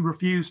country. He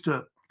refused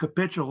to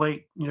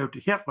capitulate, to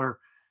Hitler,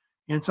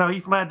 and so he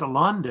fled to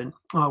London,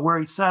 where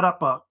he set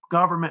up a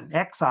government in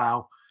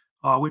exile,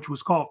 which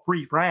was called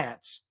Free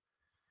France.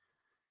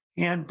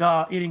 And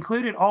it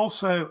included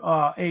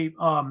also a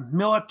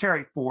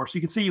military force.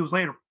 You can see he was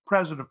later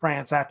president of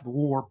France after the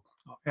war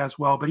as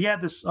well. But he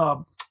had this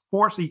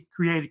force he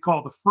created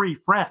called the Free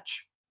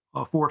French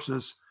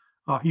forces,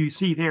 you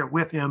see there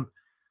with him.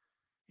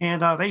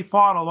 And they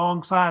fought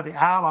alongside the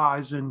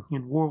Allies in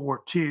World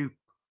War II.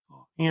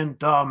 And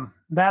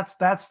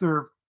that's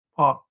their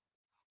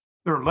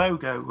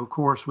logo, of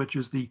course, which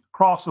is the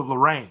Cross of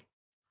Lorraine,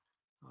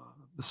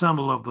 the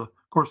symbol of the,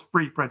 of course,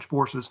 Free French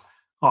forces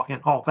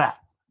and all that.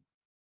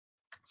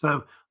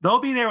 So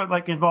they'll be there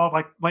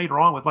involved later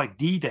on with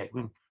D-Day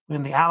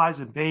when the Allies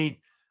invade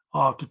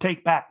to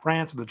take back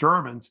France and the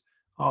Germans.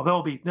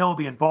 They'll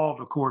be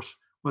involved, of course,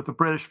 with the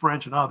British,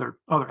 French, and other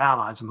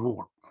allies in the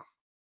war.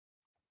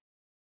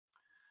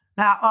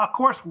 Now, of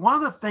course, one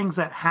of the things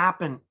that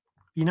happened,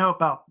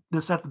 about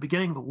this at the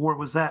beginning of the war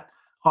was that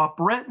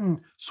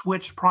Britain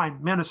switched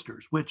prime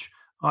ministers, which,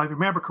 if you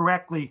remember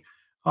correctly,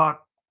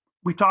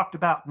 we talked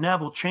about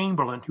Neville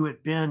Chamberlain, who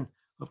had been,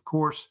 of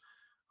course,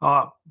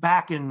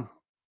 back in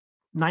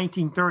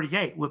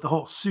 1938 with the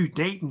whole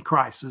Sudeten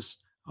crisis.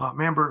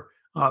 Remember,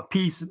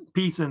 peace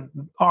in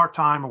our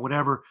time or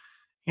whatever.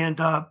 And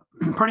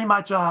pretty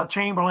much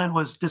Chamberlain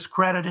was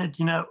discredited,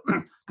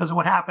 because of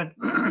what happened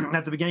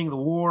at the beginning of the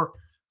war.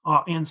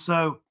 And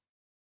so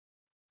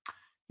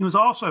he was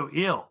also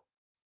ill.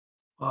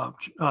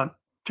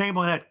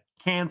 Chamberlain had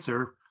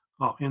cancer,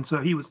 and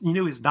so he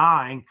knew he was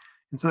dying,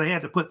 and so they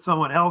had to put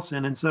someone else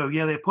in. And so,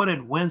 they put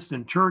in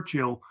Winston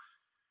Churchill.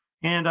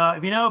 And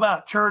if you know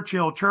about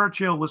Churchill,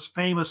 Churchill was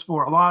famous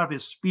for a lot of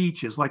his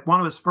speeches. Like one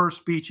of his first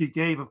speech he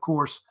gave, of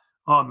course,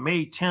 on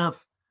May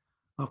 10th,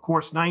 of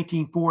course,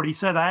 1940. He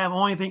said, I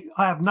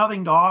have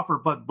nothing to offer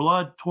but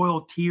blood,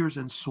 toil, tears,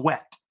 and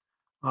sweat.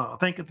 I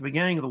think at the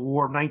beginning of the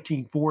war of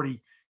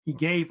 1940, he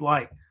gave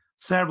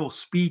several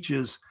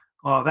speeches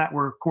that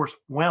were, of course,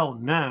 well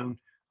known.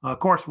 Of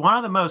course, one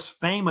of the most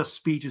famous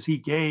speeches he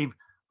gave,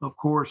 of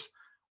course,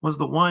 was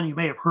the one you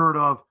may have heard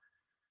of,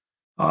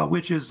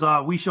 which is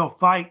 "We shall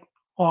fight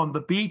on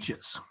the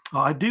beaches."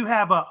 I do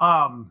have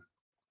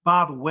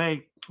by the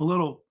way, a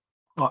little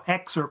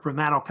excerpt from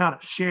that. I'll kind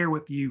of share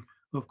with you,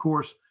 of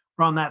course,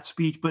 from that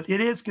speech. But it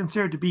is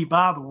considered to be,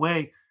 by the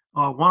way,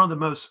 one of the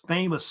most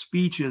famous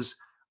speeches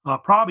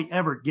probably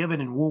ever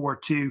given in World War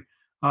II.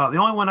 The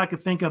only one I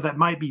could think of that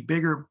might be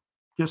bigger,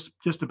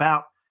 just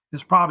about,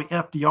 is probably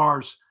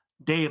FDR's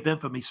Day of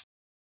Infamy.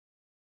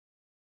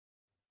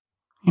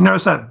 You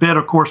notice that bit,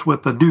 of course,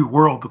 with the New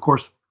World. Of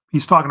course,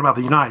 he's talking about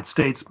the United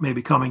States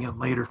maybe coming in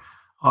later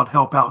to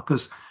help out.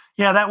 Because,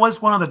 that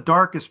was one of the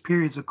darkest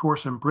periods, of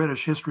course, in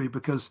British history,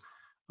 because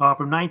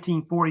from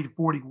 1940 to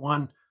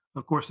 41,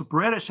 of course, the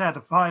British had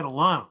to fight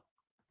alone.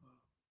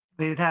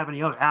 They didn't have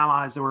any other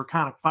allies that were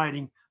kind of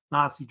fighting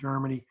Nazi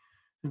Germany.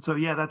 And so,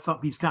 that's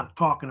something he's kind of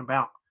talking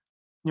about,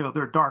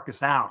 their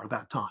darkest hour at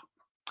that time.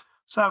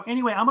 So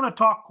anyway, I'm going to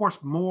talk, of course,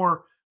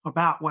 more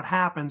about what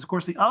happens. Of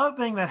course, the other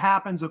thing that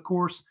happens, of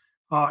course,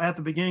 at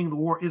the beginning of the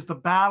war is the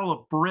Battle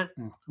of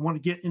Britain. I want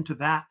to get into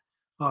that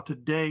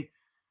today.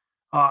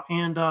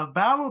 And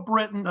Battle of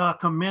Britain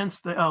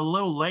commenced a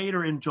little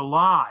later in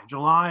July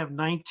of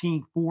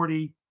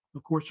 1940.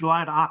 Of course,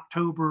 July to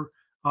October,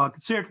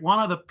 considered one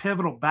of the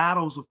pivotal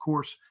battles, of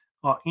course,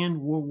 in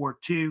World War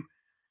II.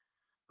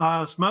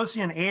 It's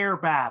mostly an air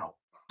battle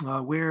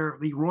where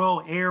the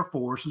Royal Air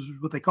Force, is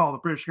what they call the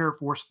British Air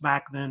Force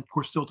back then, of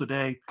course, still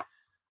today.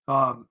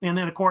 And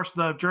then, of course,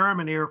 the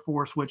German Air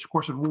Force, which, of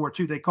course, in World War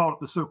II, they called it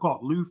the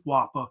so-called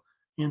Luftwaffe.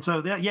 And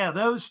so,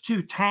 those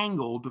two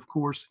tangled, of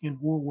course, in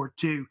World War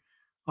II.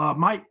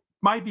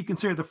 Might be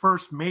considered the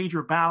first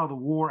major battle of the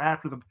war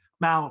after the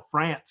Battle of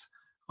France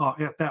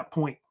at that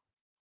point.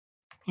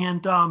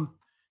 And kind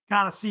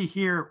of see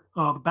here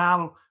the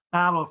Battle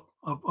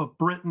of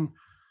Britain.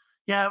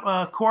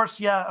 Of course,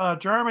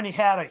 Germany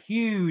had a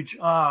huge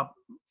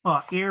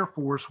air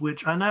force,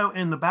 which I know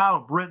in the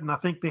Battle of Britain, I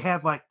think they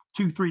had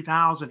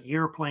 2,000-3,000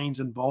 airplanes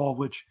involved,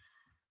 which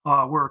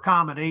were a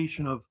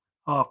combination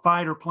of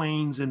fighter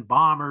planes and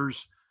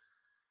bombers.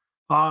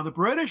 The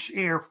British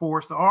Air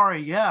Force, the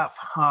RAF,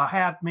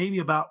 had maybe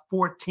about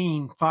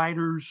 14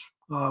 fighters,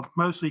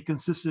 mostly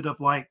consisted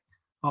of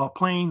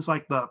planes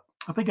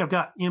I think I've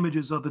got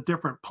images of the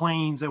different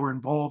planes that were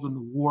involved in the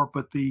war,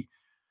 but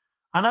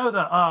I know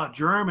the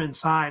German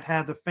side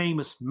had the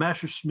famous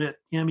Messerschmitt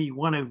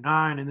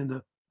Me-109, and then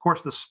of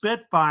course the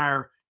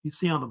Spitfire you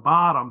see on the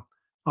bottom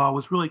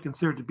was really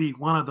considered to be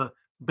one of the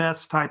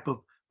best type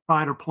of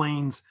fighter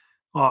planes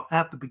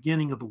at the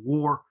beginning of the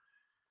war.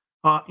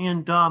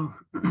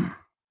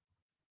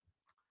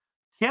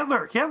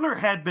 Hitler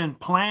had been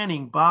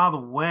planning, by the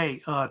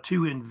way,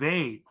 to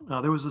invade.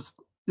 There was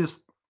this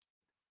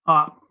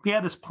he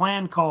had this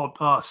plan called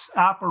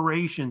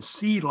Operation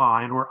Sea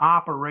Lion or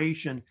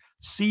Operation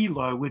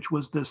CeeLo, which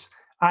was this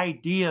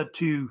idea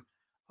to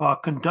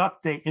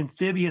conduct an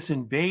amphibious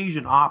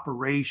invasion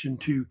operation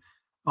to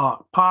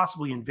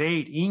possibly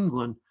invade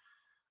England.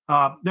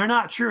 They're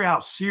not sure how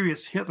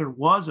serious Hitler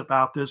was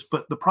about this,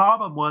 but the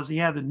problem was he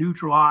had to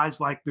neutralize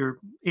like their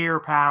air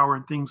power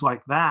and things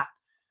like that.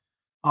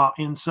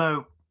 And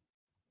so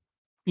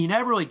he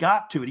never really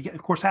got to it. He,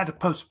 of course, had to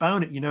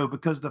postpone it,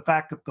 because of the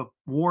fact that the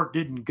war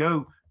didn't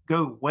go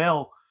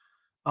well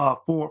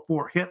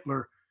for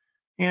Hitler.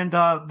 And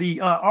the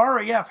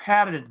RAF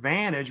had an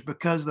advantage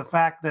because of the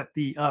fact that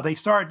they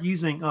started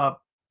using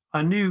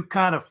a new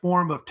kind of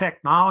form of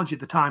technology at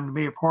the time you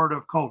may have heard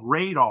of called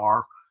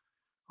radar,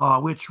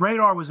 which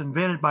radar was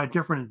invented by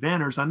different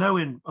inventors. I know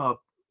in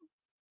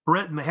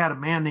Britain they had a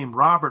man named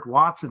Robert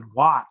Watson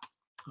Watt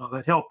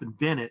that helped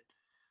invent it.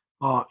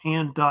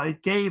 And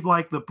it gave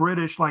like the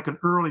British like an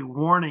early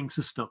warning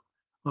system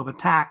of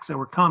attacks that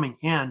were coming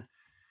in.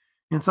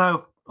 And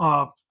so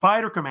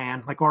Fighter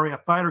Command, like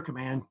RAF Fighter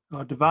Command,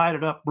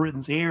 divided up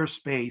Britain's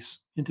airspace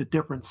into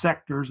different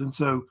sectors. And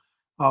so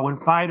when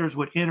fighters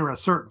would enter a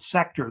certain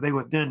sector, they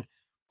would then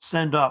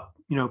send up,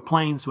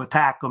 planes to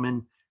attack them.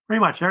 And pretty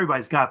much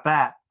everybody's got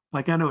that.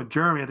 Like I know in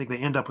Germany, I think they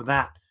end up with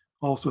that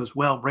also as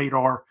well,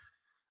 radar.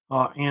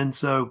 And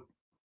so,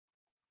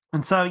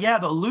 yeah,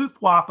 the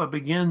Luftwaffe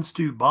begins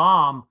to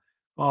bomb,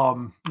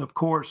 of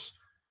course,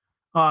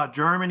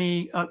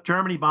 Germany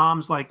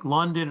bombs like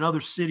London and other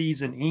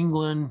cities in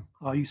England.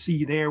 You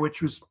see there,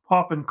 which was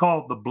often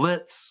called the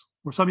Blitz,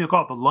 or some people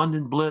call it the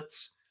London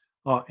Blitz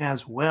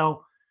as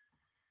well.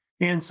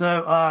 And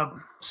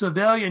so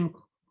civilian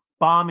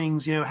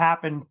bombings,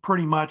 happened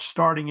pretty much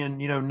starting in,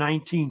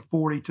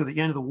 1940 to the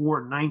end of the war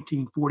in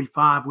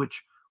 1945,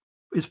 which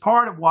is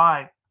part of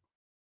why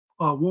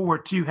World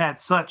War II had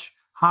such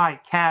high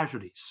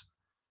casualties.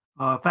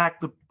 In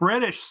fact, the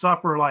British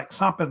suffer like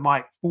something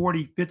like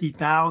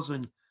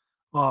 50,000,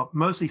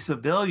 mostly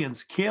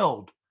civilians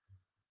killed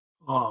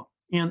at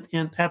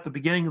the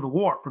beginning of the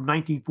war from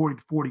 1940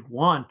 to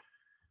 41.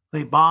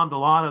 They bombed a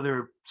lot of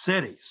their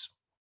cities,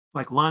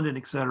 like London,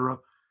 etc.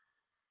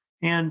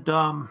 And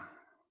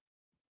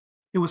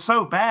it was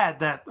so bad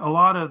that a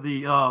lot of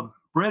the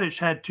British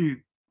had to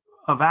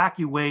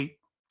evacuate.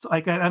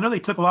 Like I know they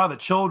took a lot of the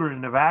children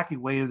and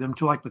evacuated them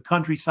to like the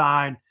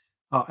countryside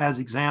as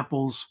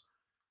examples.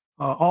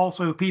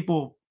 Also,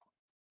 people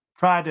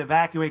tried to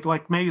evacuate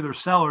like maybe their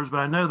cellars, but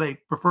I know they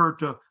preferred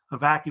to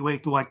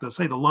evacuate to like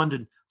say the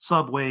London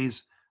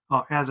subways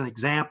as an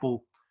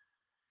example,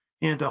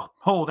 and to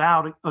hold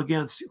out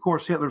against, of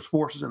course, Hitler's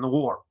forces in the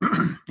war.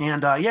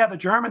 And the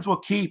Germans will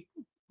keep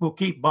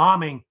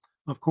bombing,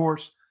 of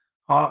course,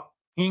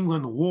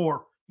 England the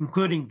war,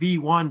 including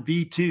V1,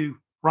 V2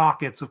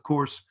 rockets, of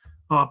course,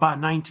 by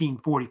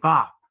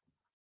 1945.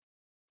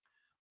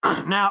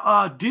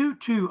 Now, due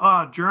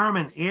to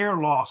German air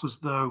losses,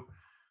 though,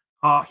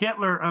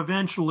 Hitler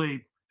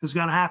eventually is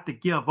going to have to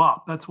give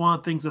up. That's one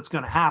of the things that's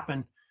going to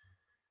happen.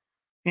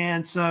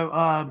 And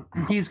so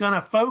he's going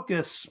to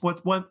focus,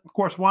 of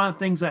course, one of the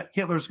things that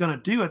Hitler's going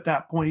to do at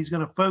that point, he's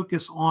going to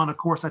focus on, of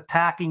course,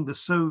 attacking the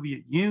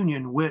Soviet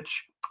Union,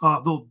 which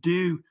they'll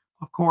do,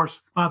 of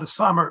course, by the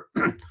summer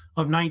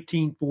of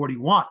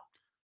 1941.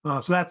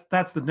 So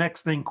that's the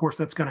next thing, of course,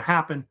 that's going to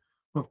happen,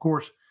 of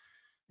course,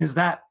 is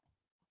that,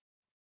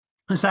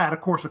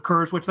 of course,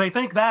 occurs, which they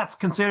think that's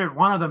considered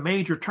one of the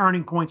major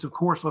turning points, of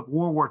course, of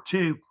World War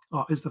II,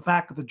 is the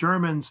fact that the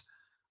Germans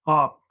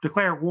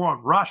declare war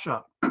on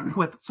Russia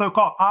with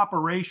so-called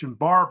Operation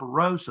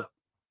Barbarossa, which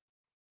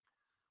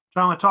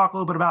I'm going to talk a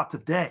little bit about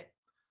today.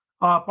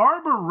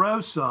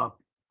 Barbarossa,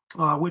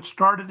 which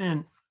started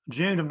in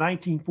June of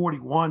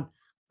 1941,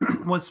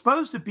 was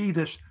supposed to be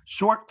this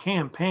short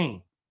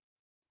campaign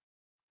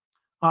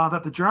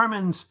that the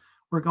Germans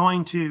were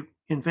going to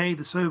invade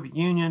the Soviet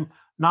Union,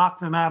 knock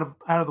them out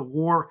of the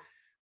war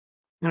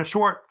in a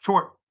short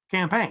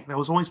campaign that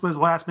was only supposed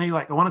to last maybe,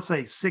 like, I want to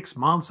say 6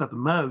 months at the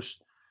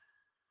most.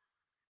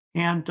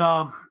 And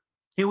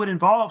it would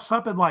involve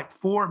something like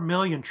 4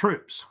 million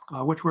troops,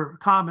 which were a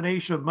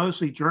combination of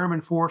mostly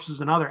German forces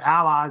and other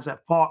allies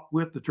that fought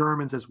with the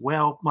Germans as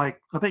well.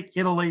 Like, I think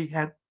Italy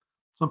had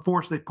some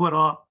force they put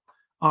up.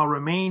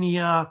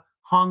 Romania,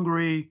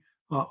 Hungary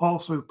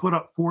also put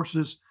up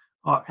forces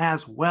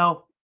as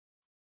well.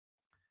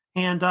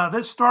 And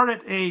this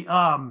started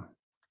a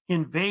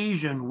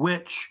invasion,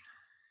 which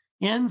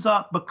ends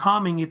up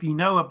becoming, if you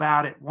know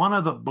about it, one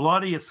of the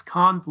bloodiest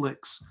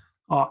conflicts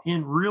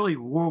in really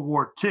World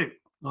War II.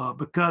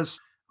 Because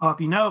if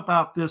you know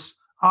about this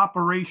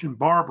Operation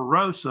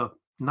Barbarossa,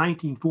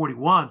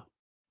 1941,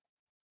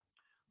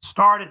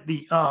 started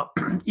the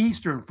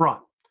Eastern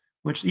Front,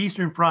 which the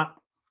Eastern Front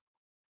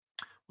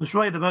was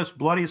really the most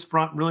bloodiest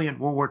front really in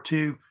World War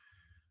II.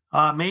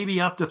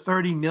 Maybe up to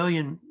 30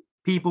 million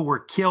people were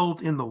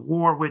killed in the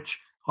war, which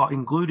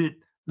included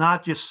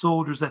not just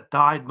soldiers that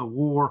died in the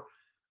war,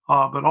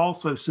 but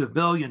also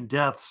civilian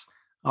deaths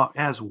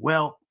as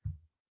well.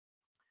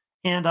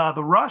 And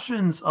the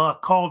Russians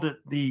called it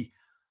the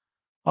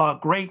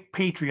Great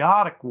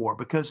Patriotic War,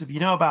 because if you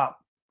know about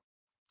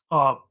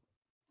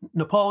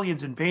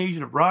Napoleon's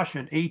invasion of Russia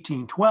in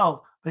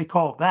 1812, they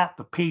called that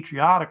the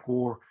Patriotic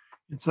War.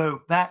 And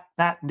so that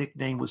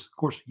nickname was, of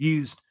course,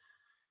 used.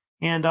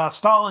 And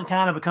Stalin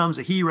kind of becomes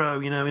a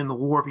hero, in the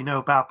war, if you know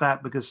about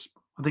that, because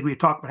I think we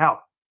talked about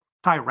how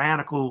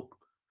tyrannical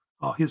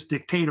his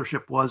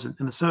dictatorship was in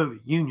the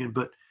Soviet Union.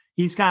 But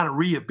he's kind of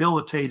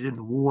rehabilitated in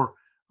the war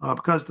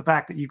because of the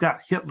fact that you've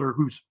got Hitler,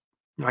 who's,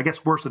 I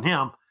guess, worse than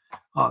him,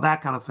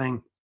 that kind of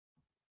thing.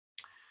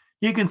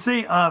 You can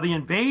see the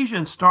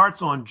invasion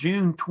starts on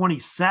June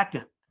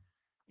 22nd.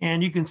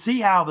 And you can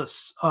see how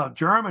the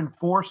German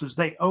forces,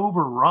 they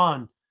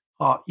overrun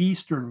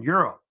Eastern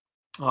Europe,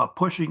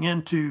 pushing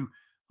into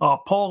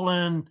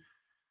Poland.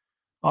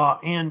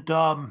 And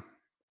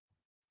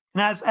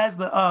as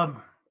the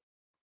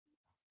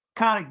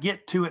kind of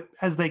get to it,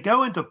 as they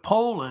go into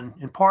Poland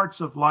and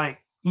parts of like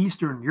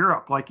Eastern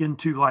Europe, like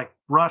into like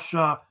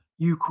Russia,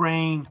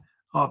 Ukraine,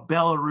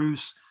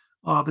 Belarus,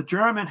 the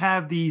German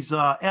have these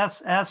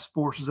SS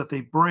forces that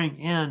they bring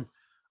in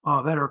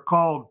that are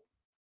called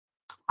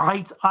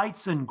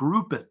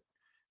Einsatzgruppen.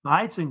 The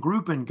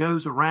Einsatzgruppen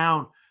goes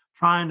around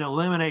trying to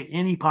eliminate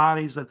any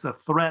parties that's a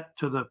threat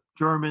to the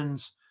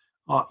Germans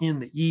in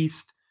the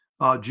East.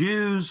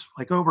 Jews,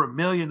 like over 1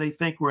 million, they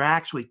think were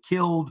actually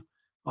killed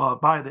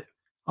by the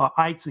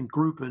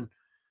Einsatzgruppen.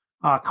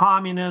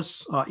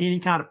 Communists, any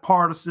kind of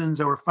partisans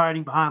that were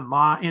fighting behind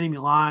enemy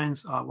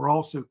lines were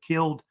also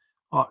killed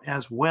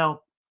as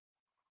well.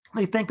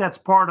 They think that's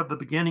part of the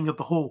beginning of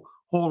the whole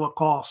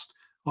Holocaust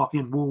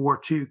in World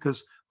War II,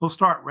 because they'll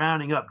start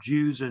rounding up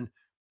Jews and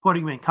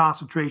putting them in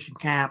concentration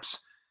camps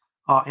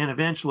and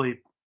eventually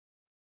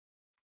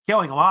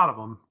killing a lot of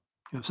them,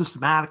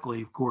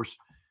 systematically, of course,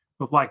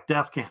 with like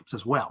death camps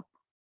as well.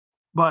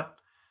 But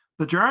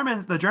the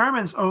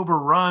Germans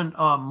overrun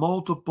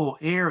multiple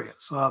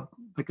areas.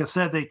 Like I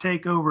said, they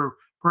take over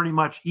pretty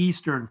much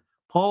eastern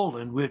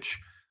Poland, which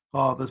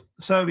the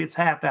Soviets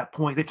had at that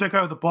point. They took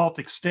over the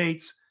Baltic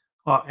states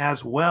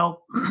as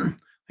well.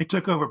 They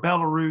took over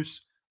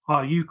Belarus,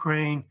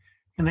 Ukraine,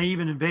 and they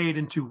even invade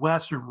into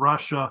Western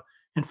Russia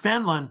and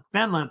Finland.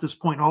 Finland at this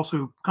point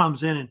also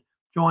comes in and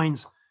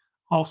joins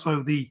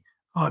also the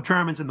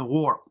Germans in the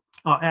war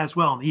as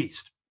well in the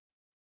East.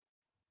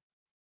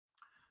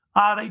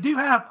 They do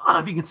have,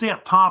 if you can see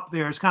up top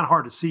there, it's kind of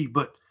hard to see,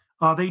 but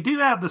they do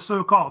have the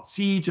so-called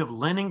Siege of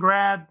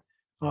Leningrad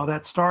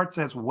that starts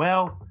as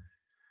well.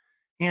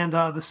 And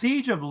the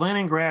Siege of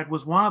Leningrad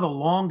was one of the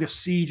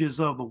longest sieges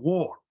of the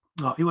war.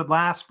 It would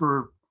last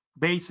for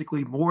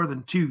basically more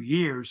than 2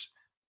 years.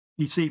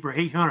 You see, for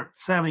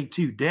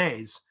 872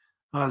 days.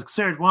 It's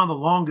considered one of the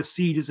longest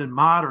sieges in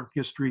modern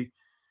history.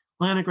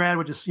 Leningrad,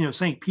 which is,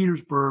 St.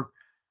 Petersburg,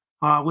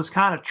 was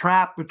kind of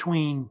trapped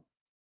between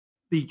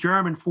the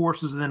German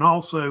forces and then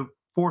also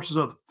forces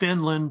of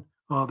Finland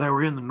that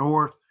were in the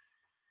north.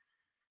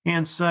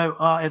 And so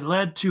it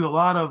led to a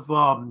lot of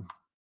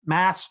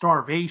mass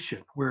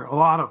starvation, where a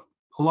lot of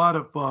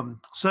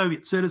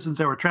Soviet citizens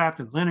that were trapped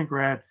in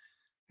Leningrad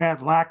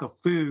had lack of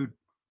food.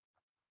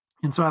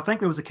 And so I think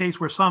there was a case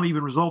where some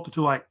even resulted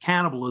to like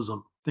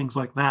cannibalism, things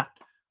like that,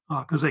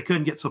 because they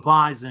couldn't get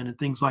supplies in and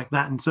things like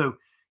that. And so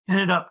it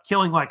ended up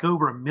killing like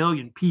over 1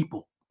 million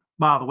people,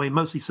 by the way,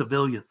 mostly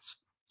civilians.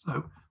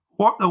 So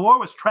the war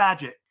was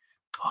tragic,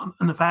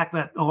 and the fact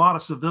that a lot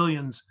of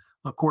civilians,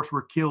 of course,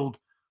 were killed,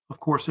 of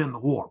course, in the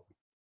war.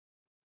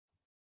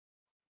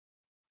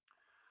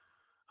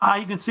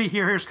 You can see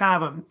here's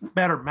kind of a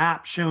better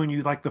map showing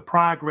you like the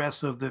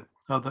progress of the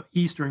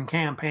Eastern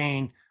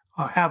campaign,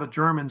 how the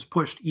Germans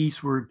pushed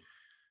eastward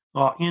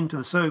into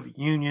the Soviet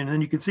Union.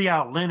 And you can see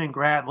how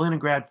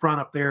Leningrad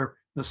front up there,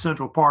 the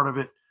central part of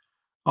it,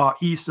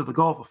 east of the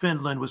Gulf of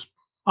Finland, was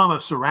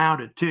almost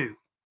surrounded too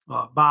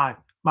by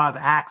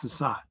the Axis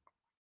side.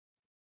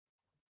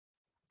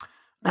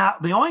 Now,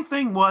 the only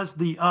thing was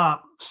the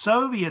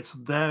Soviets,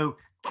 though,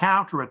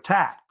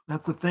 counterattacked.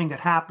 That's the thing that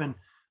happened,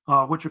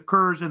 which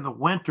occurs in the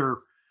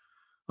winter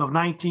of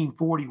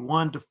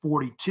 1941 to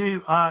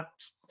 42.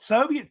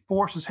 Soviet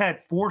forces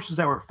had forces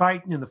that were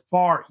fighting in the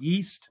Far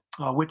East,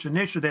 which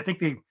initially, I think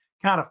they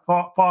kind of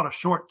fought a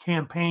short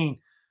campaign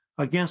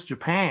against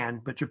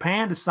Japan, but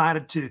Japan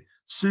decided to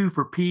sue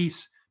for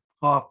peace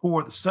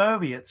for the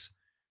Soviets.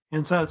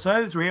 And so the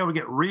Soviets were able to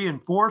get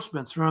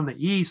reinforcements from the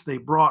East they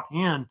brought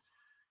in.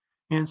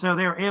 And so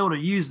they were able to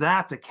use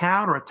that to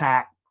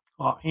counterattack.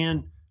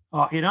 And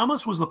it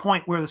almost was the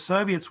point where the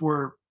Soviets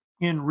were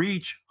in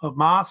reach of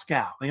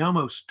Moscow. They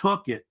almost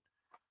took it.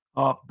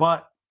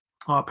 But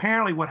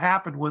apparently what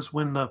happened was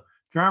when the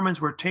Germans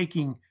were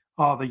taking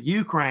the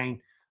Ukraine,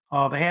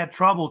 they had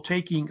trouble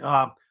taking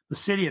the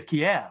city of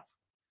Kiev,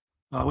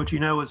 which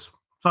is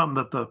something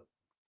that the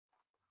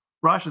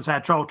Russians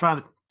had trouble trying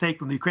to take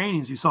from the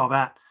Ukrainians. You saw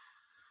that.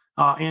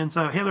 And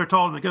so Hitler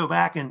told them to go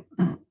back and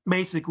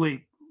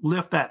basically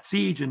lift that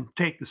siege and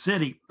take the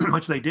city,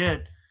 which they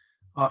did.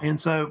 And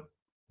so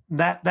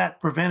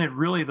that prevented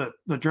really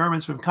the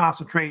Germans from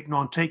concentrating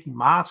on taking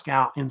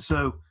Moscow. And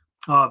so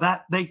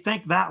that they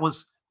think that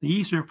was the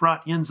Eastern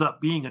Front ends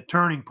up being a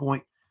turning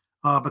point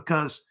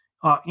because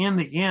in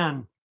the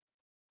end,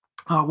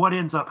 what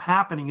ends up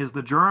happening is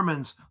the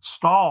Germans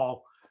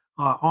stall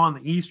on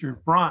the Eastern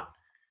Front,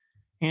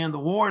 and the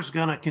war is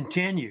going to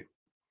continue,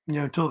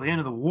 until the end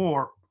of the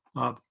war.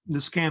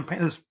 This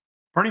campaign,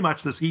 pretty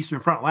much this Eastern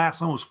Front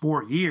lasts almost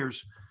 4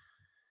 years,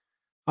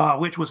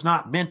 which was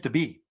not meant to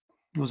be.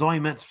 It was only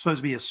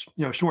supposed to be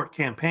a short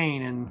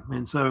campaign,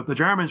 and so the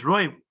Germans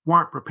really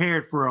weren't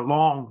prepared for a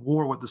long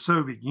war with the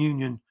Soviet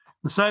Union.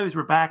 The Soviets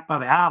were backed by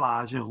the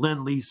Allies,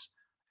 Lend-Lease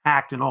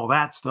Act and all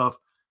that stuff,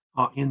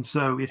 and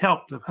so it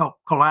helped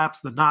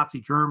collapse the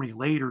Nazi Germany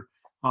later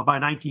by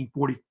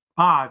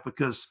 1945,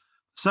 because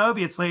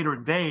Soviets later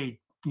invade,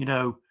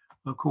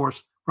 of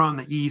course, from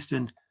the east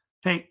and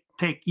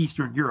take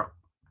Eastern Europe,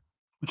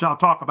 which I'll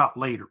talk about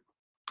later.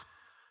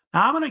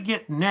 Now I'm going to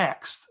get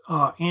next,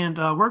 and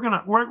we're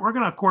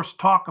gonna of course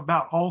talk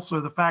about also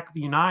the fact that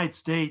the United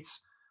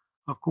States,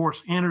 of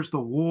course, enters the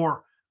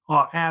war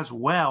as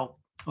well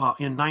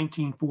in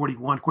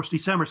 1941. Of course,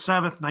 December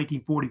 7th,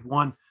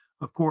 1941.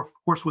 Of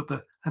course, with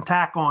the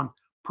attack on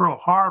Pearl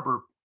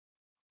Harbor,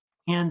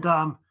 and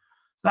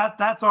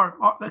that's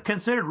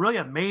considered really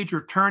a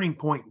major turning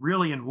point,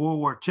 really, in World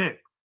War II,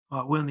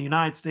 when the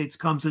United States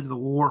comes into the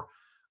war.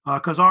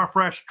 Because our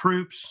fresh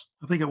troops,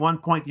 I think at one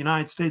point the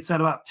United States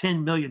had about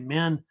 10 million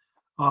men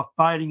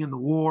fighting in the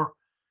war.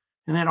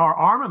 And then our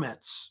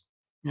armaments,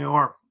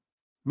 our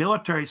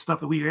military stuff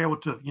that we were able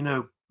to,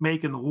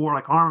 make in the war,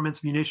 like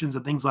armaments, munitions,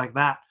 and things like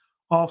that,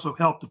 also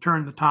helped to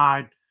turn the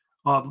tide.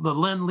 The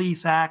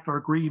Lend-Lease Act or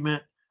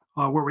agreement,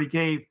 where we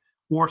gave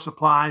war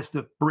supplies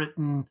to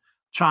Britain,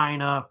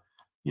 China,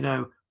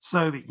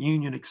 Soviet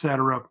Union,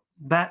 etc.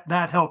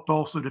 That helped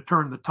also to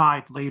turn the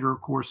tide later, of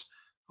course,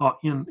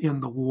 in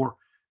the war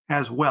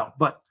as well.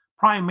 But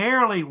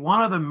primarily,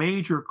 one of the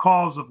major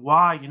causes of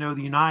why,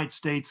 the United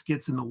States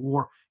gets in the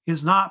war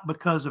is not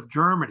because of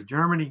Germany.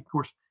 Germany, of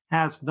course,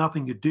 has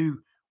nothing to do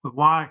with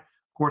why,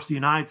 of course, the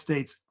United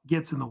States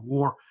gets in the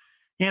war.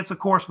 And it's, of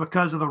course,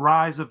 because of the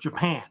rise of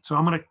Japan. So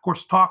I'm going to, of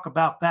course, talk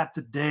about that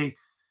today.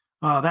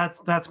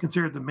 That's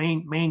considered the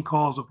main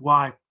cause of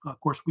why, of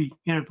course, we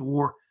entered the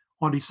war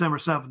on December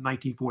 7th,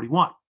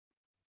 1941.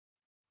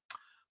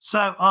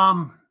 So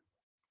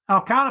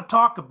I'll kind of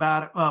talk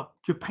about it.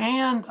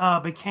 Japan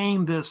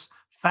became this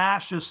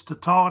fascist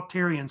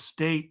totalitarian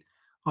state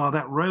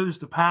that rose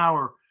to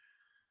power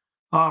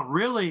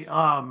really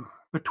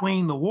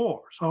between the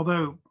wars.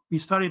 Although we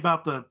study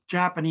about the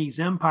Japanese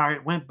Empire,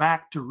 it went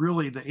back to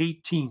really the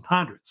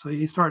 1800s. So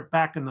they started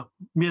back in the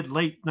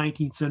late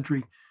 19th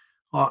century.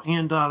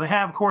 And they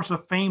have, of course, a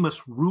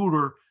famous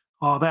ruler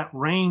that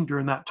reigned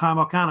during that time.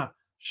 I'll kind of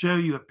show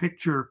you a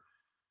picture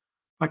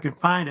if I can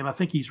find him. I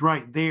think he's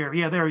right there.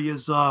 Yeah, there he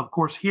is. Of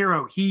course,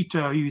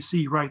 Hirohito, you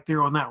see right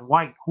there on that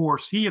white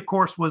horse. He, of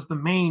course, was the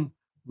main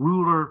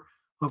ruler,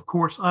 of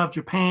course, of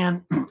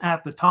Japan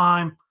at the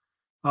time.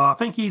 I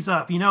think he's,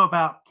 if you know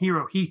about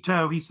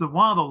Hirohito, he's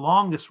one of the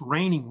longest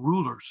reigning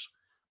rulers,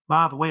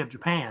 by the way, of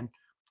Japan.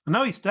 I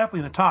know he's definitely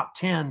in the top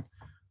 10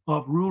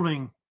 of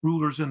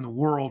rulers in the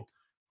world,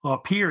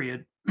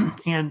 period.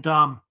 And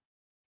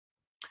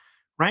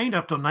reigned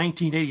up till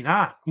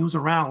 1989. He was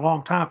around a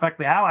long time. In fact,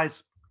 the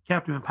Allies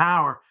kept him in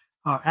power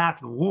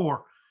after the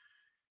war.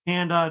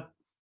 And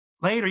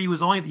later, he was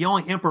the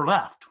only emperor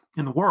left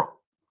in the world.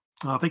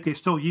 I think they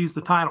still use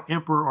the title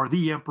emperor or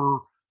the emperor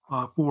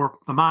for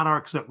the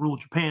monarchs that rule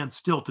Japan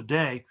still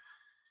today.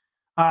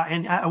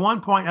 And at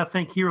one point, I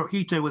think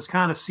Hirohito was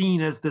kind of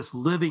seen as this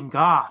living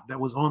god that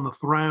was on the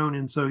throne.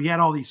 And so he had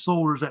all these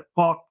soldiers that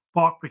fought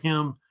for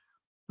him.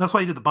 That's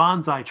why he did the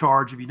Banzai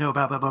charge, if you know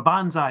about that. The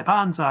Banzai,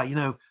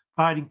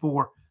 fighting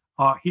for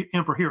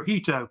Emperor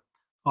Hirohito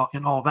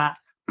and all that.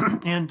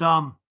 And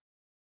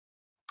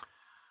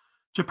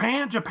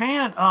Japan,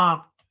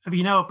 if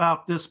you know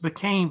about this,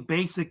 became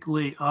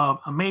basically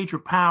a major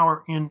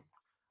power. And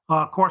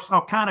of course,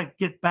 I'll kind of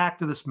get back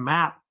to this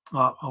map.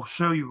 I'll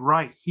show you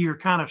right here,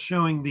 kind of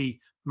showing the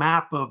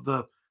map of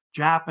the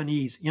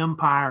Japanese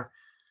Empire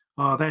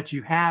that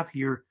you have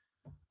here.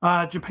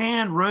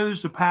 Japan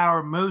rose to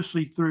power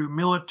mostly through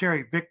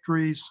military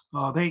victories.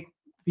 If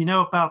you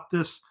know about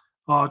this,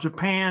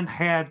 Japan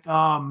had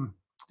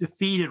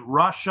defeated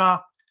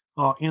Russia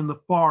in the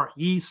Far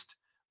East.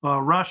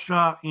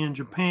 Russia and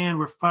Japan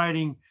were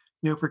fighting,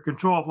 for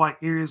control of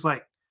areas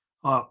like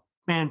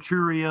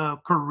Manchuria,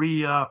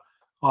 Korea,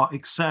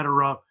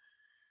 etc.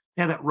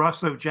 Had that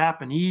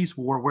Russo-Japanese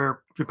War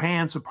where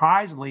Japan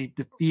surprisingly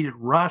defeated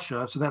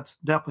Russia. So that's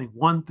definitely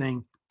one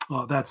thing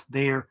that's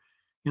there.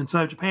 And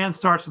so Japan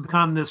starts to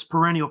become this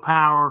perennial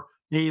power,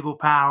 naval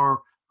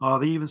power.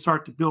 They even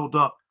start to build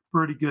up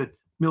pretty good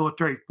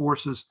military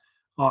forces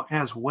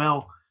as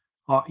well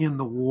in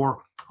the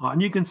war.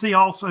 And you can see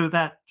also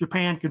that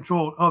Japan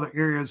controlled other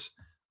areas,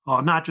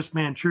 not just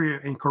Manchuria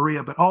and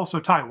Korea, but also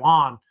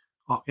Taiwan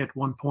at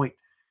one point.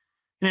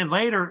 And then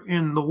later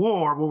in the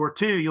war, World War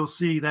II, you'll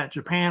see that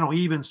Japan will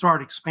even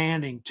start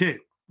expanding too,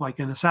 like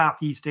in the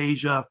Southeast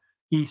Asia,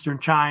 Eastern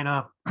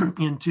China,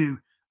 into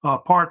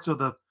parts of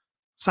the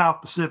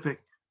South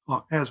Pacific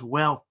as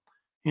well.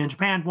 And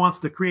Japan wants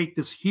to create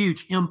this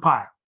huge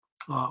empire.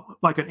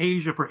 like an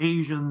Asia for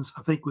Asians,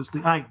 I think was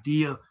the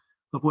idea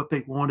of what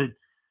they wanted.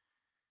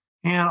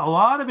 And a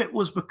lot of it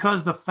was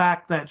because the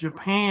fact that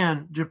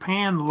Japan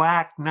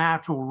lacked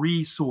natural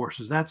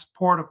resources. That's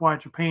part of why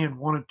Japan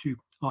wanted to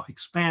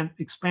expand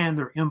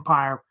their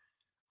empire.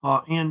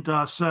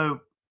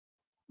 So,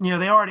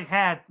 they already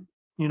had,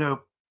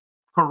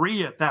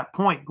 Korea at that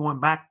point, going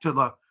back to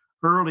the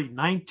early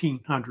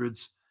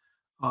 1900s.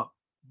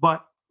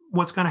 But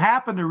what's going to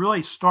happen to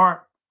really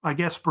start, I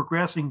guess,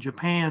 progressing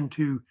Japan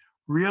to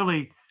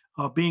really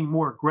being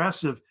more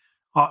aggressive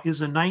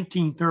is in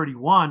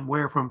 1931,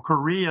 where from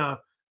Korea,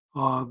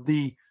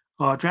 the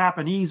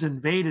Japanese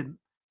invaded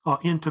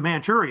into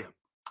Manchuria,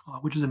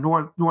 which is in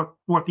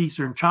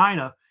northeastern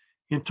China,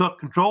 and took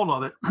control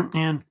of it.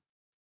 And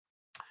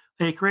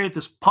they created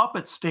this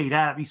puppet state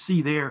out of it, you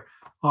see there,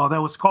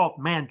 that was called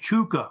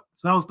Manchukuo.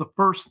 So that was the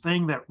first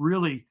thing that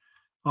really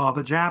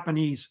the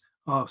Japanese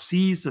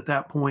seized at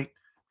that point.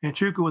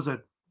 Manchukuo was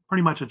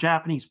pretty much a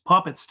Japanese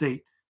puppet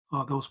state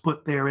that was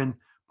put there. And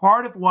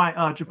part of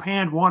why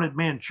Japan wanted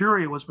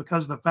Manchuria was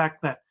because of the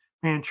fact that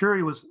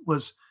Manchuria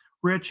was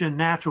rich in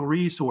natural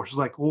resources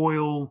like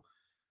oil,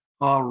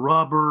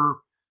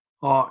 rubber,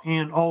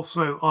 and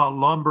also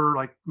lumber,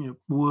 like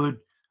wood.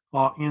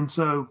 And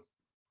so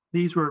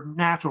these were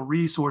natural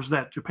resources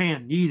that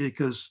Japan needed,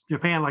 because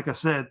Japan, like I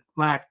said,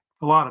 lacked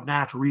a lot of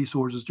natural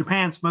resources.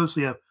 Japan's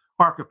mostly an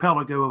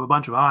archipelago of a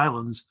bunch of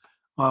islands,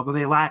 but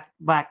they lack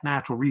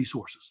natural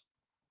resources.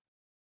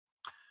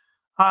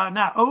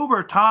 Now,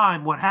 over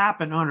time, what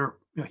happened under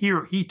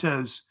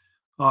Hirohito's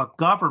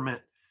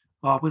government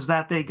was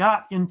that they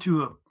got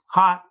into a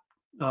hot,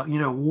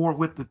 war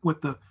with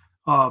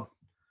the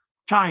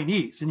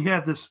Chinese, and you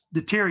have this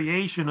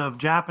deterioration of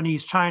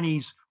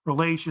Japanese-Chinese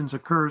relations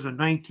occurs in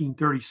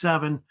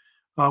 1937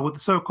 with the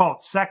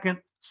so-called Second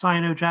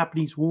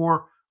Sino-Japanese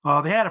War.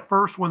 They had a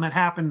first one that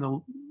happened in the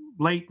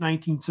late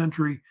 19th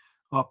century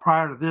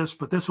prior to this,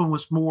 but this one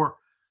was more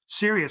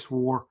serious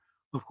war,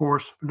 of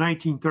course, from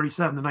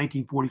 1937 to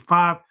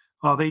 1945.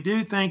 They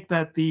do think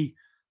that the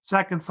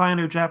Second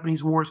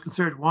Sino-Japanese War is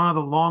considered one of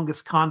the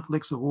longest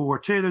conflicts of World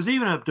War II. There's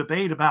even a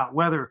debate about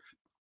whether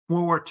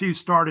World War II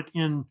started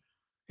in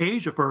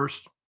Asia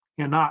first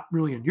and not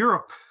really in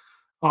Europe.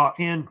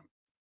 And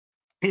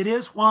it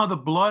is one of the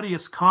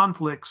bloodiest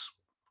conflicts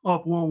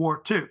of World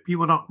War II.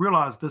 People don't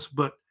realize this,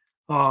 but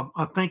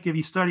I think if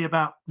you study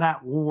about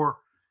that war,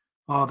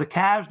 the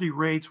casualty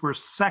rates were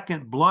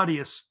second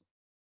bloodiest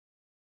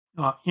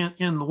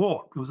in the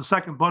war. It was the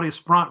second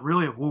bloodiest front,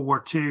 really, of World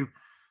War II,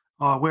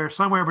 where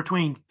somewhere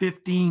between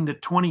 15 to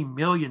 20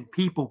 million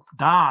people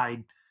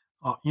died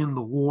in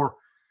the war,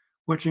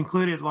 which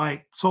included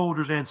like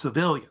soldiers and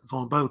civilians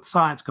on both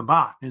sides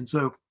combined. And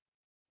so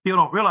people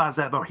don't realize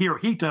that, but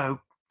Hirohito,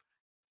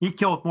 he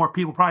killed more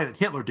people probably than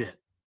Hitler did,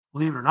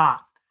 believe it or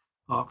not,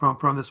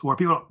 from this war.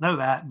 People don't know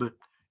that, but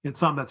it's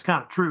something that's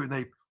kind of true. And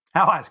the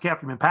Allies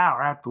kept him in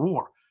power after the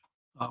war,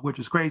 which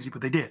is crazy,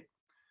 but they did.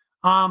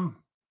 Of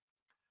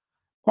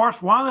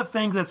course, one of the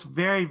things that's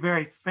very,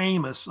 very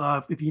famous,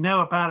 if you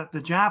know about it,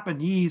 the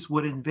Japanese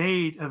would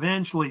invade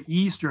eventually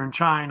eastern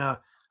China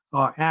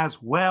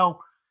as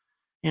well,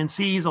 and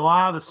seize a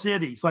lot of the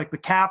cities. Like the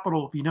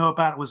capital, if you know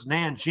about it, was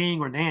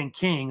Nanjing or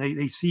Nanking.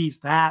 They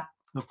seized that,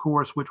 of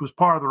course, which was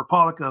part of the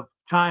Republic of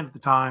China at the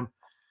time.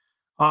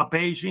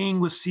 Beijing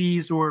was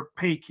seized, or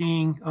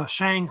Peking.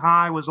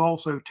 Shanghai was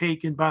also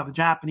taken by the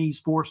Japanese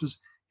forces,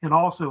 and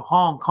also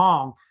Hong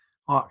Kong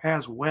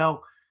as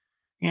well.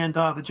 And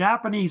the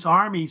Japanese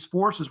Army's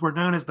forces were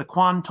known as the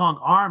Kwantung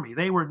Army.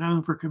 They were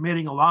known for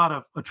committing a lot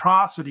of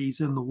atrocities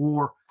in the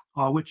war,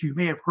 which you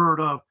may have heard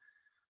of,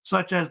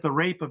 such as the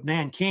rape of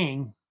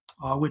Nanking,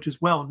 which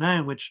is well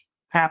known, which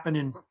happened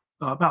in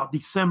about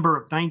December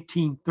of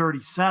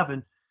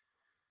 1937.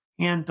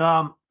 And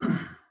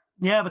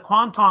yeah, the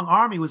Kwantung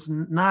Army was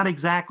not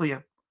exactly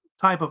a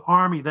type of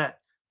army that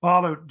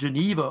followed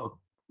Geneva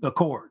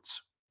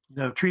Accords,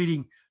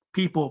 treating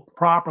people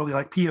properly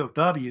like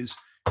POWs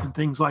and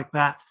things like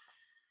that.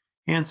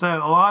 And so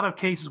a lot of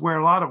cases where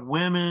a lot of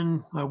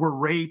women were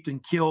raped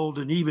and killed,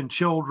 and even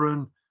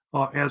children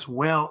as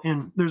well.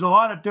 And there's a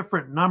lot of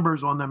different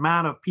numbers on the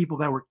amount of people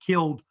that were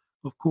killed,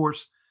 of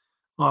course,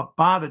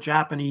 by the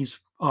Japanese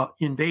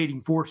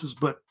invading forces.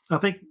 But I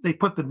think they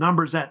put the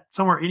numbers at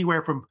somewhere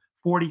anywhere from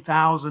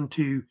 40,000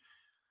 to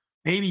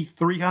maybe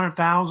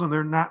 300,000.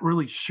 They're not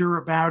really sure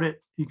about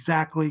it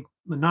exactly,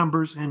 the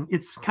numbers. And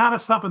it's kind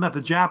of something that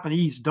the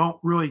Japanese don't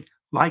really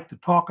like to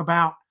talk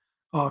about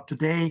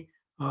today.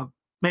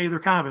 Maybe they're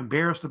kind of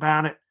embarrassed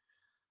about it.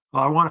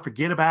 I want to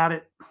forget about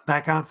it,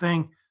 that kind of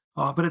thing.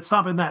 But it's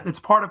something that it's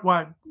part of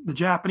what the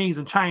Japanese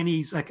and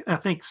Chinese, I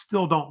think,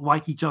 still don't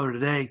like each other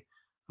today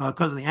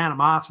because of the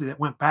animosity that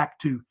went back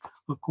to,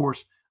 of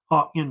course,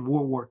 in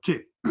World War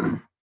II.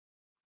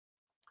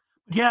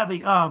 Yeah,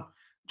 the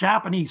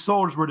Japanese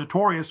soldiers were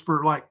notorious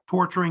for like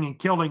torturing and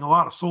killing a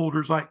lot of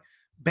soldiers, like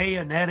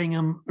bayoneting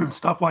them and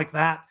stuff like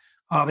that.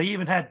 They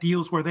even had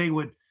deals where they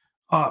would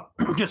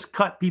just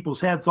cut people's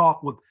heads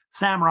off with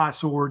samurai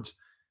swords.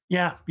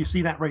 Yeah, you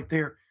see that right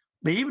there.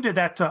 They even did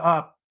that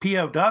to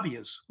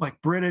POWs,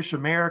 like British,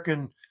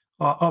 American,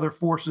 other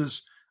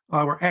forces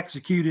were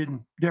executed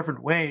in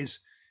different ways.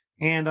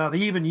 And they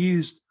even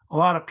used a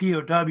lot of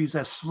POWs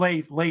as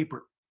slave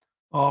labor,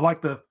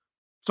 like the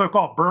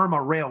so-called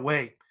Burma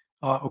Railway,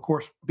 of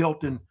course,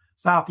 built in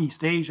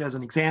Southeast Asia as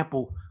an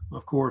example,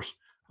 of course,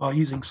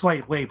 using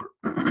slave labor.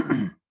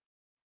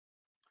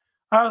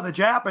 The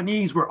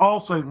Japanese were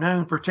also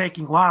known for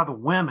taking a lot of the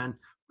women,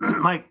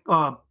 like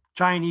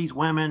Chinese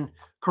women,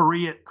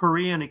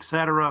 Korean,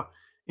 etc.,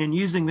 and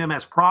using them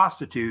as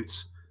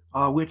prostitutes,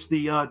 which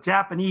the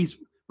Japanese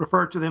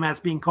refer to them as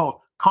being called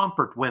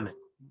comfort women.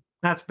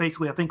 That's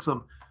basically, I think,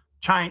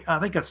 I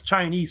think that's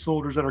Chinese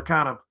soldiers that are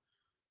kind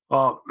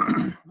of,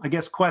 I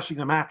guess, questioning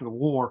them after the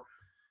war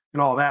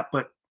and all that.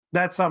 But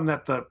that's something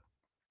that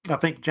I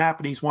think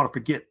Japanese want to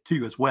forget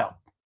too as well.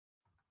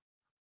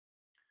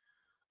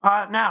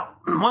 Now,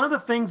 one of the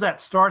things that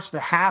starts to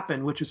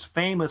happen, which is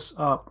famous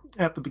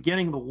at the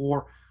beginning of the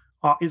war,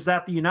 is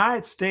that the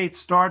United States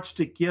starts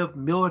to give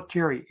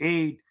military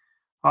aid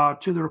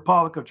to the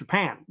Republic of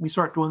Japan. We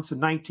start doing this in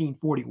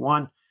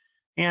 1941.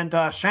 And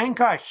Chiang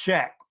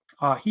Kai-shek,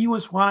 he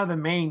was one of the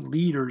main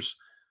leaders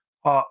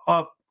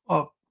of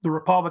the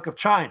Republic of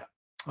China.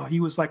 He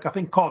was like, I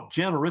think, called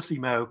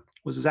Generalissimo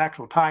was his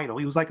actual title.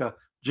 He was like a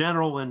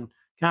general and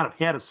kind of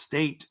head of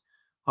state.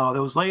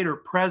 That was later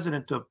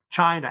president of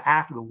China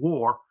after the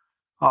war.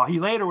 He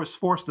later was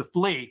forced to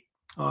flee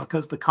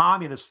because the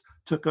communists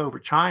took over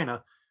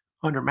China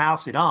under Mao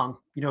Zedong.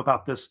 You know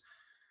about this.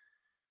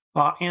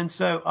 And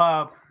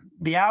so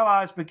the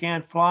Allies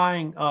began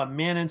flying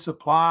men and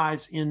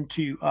supplies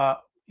into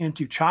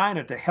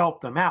China to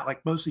help them out.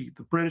 Like mostly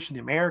the British and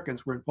the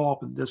Americans were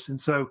involved in this.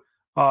 And so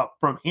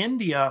from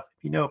India,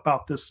 if you know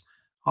about this,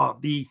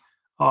 the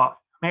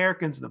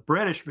Americans and the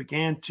British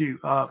began to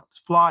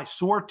fly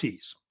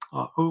sorties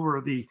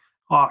over the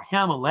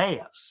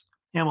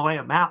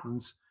Himalaya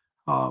mountains,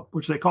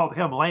 which they called the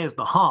Himalayas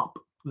the hump,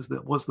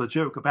 was the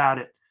joke about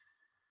it.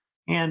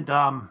 And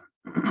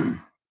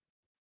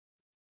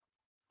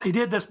they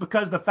did this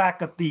because of the fact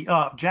that the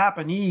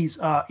Japanese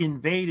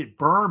invaded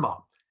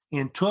Burma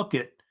and took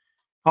it,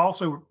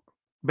 also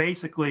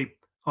basically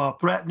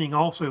threatening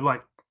also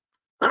like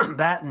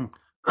that in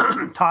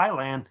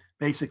Thailand,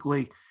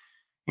 basically.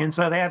 And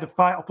so they had to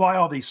fly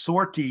all these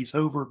sorties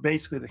over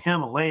basically the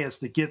Himalayas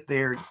to get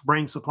there,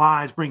 bring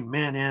supplies, bring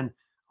men in,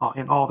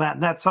 and all that.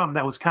 And that's something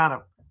that was kind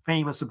of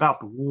famous about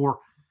the war.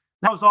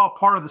 That was all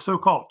part of the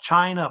so-called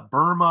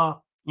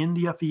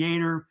China-Burma-India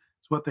theater.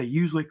 It's what they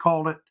usually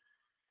called it.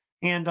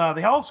 And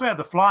they also had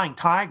the Flying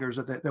Tigers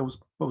that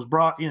was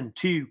brought in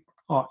too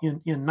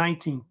in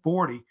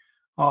 1940.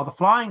 The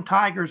Flying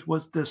Tigers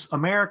was this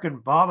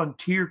American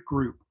volunteer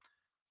group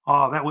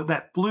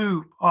that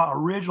flew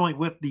originally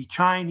with the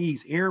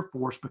Chinese Air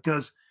Force,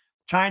 because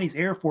Chinese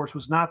Air Force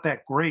was not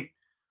that great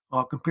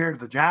compared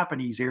to the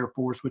Japanese Air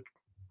Force, which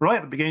really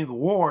at the beginning of the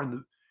war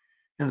in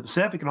the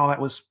Pacific and all that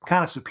was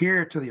kind of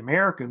superior to the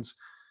Americans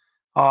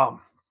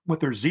with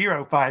their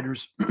Zero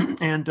fighters.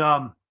 And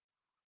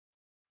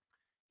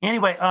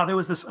anyway, there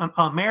was this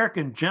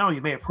American general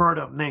you may have heard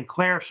of named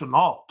Claire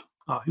Chennault,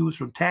 who was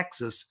from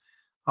Texas.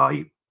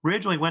 He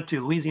originally went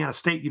to Louisiana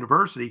State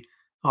University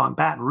in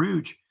Baton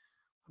Rouge.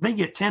 I think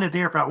he attended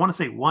there for, I want to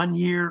say, 1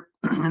 year,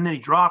 and then he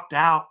dropped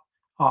out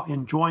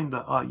and joined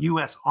the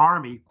U.S.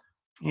 Army.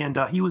 And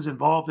he was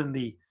involved in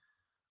the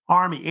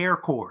Army Air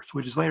Corps,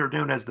 which is later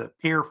known as the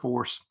Air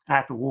Force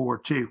after World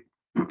War II.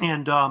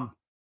 And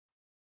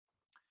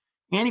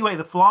anyway,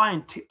 the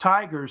Flying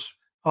Tigers,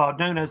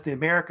 known as the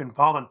American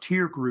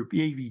Volunteer Group,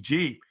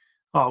 AVG,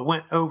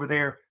 went over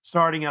there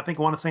starting, I think,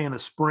 I want to say in the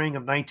spring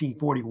of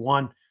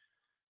 1941.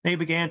 They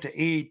began to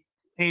aid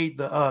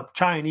the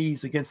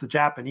Chinese against the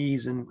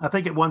Japanese. And I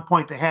think at one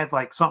point they had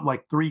like something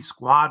like 3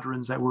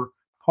 squadrons that were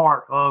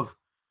part of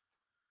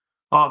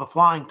the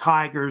Flying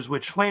Tigers,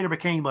 which later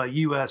became a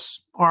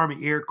U.S.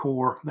 Army Air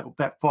Corps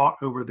that fought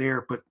over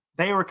there. But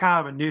they were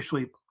kind of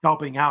initially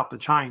helping out the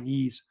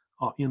Chinese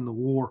in the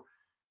war.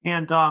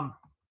 And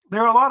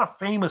there are a lot of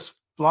famous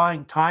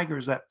Flying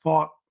Tigers that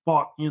fought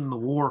in the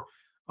war.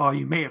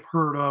 You may have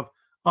heard of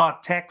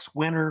Tex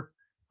Winter.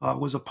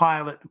 Was a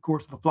pilot, of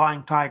course, of the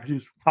Flying Tigers,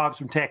 who's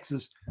from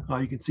Texas.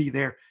 You can see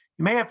there.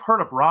 You may have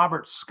heard of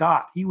Robert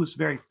Scott. He was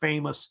very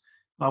famous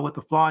with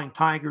the Flying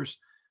Tigers.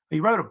 He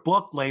wrote a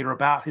book later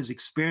about his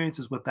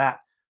experiences with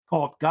that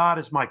called God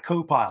is My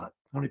Co-Pilot.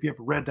 I don't know if you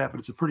ever read that, but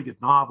it's a pretty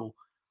good novel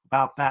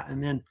about that.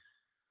 And then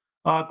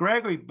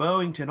Gregory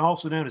Boyington,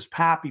 also known as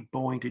Pappy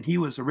Boyington, he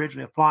was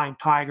originally a Flying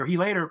Tiger. He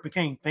later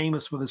became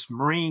famous for this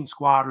Marine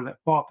squadron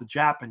that fought the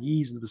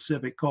Japanese in the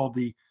Pacific called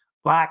the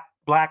Black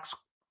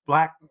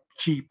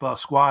Sheep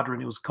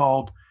Squadron, it was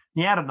called.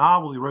 And he had a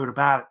novel he wrote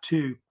about it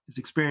too, his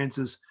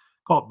experiences,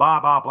 called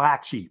Baba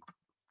Black Sheep,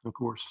 of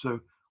course. So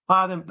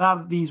a lot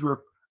of these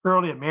were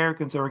early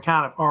Americans that were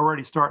kind of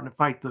already starting to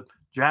fight the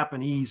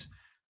Japanese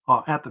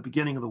at the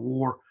beginning of the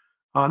war.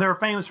 They were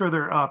famous for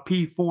their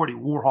P-40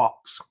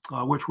 Warhawks,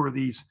 which were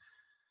these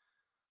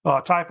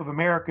type of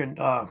American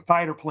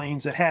fighter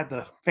planes that had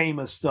the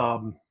famous,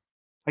 I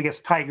guess,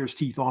 tiger's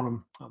teeth on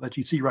them that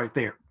you see right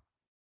there.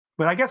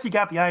 But I guess he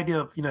got the idea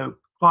of,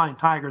 flying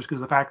tigers because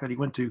of the fact that he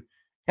went to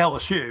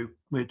LSU,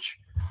 which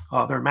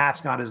their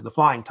mascot is the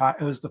Fighting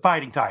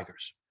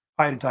Tigers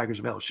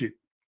of LSU.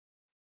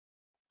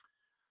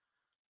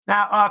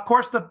 Now, of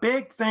course, the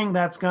big thing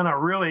that's going to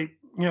really,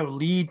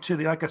 lead to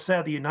like I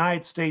said, the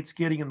United States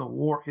getting in the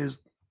war is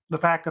the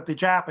fact that the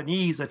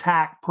Japanese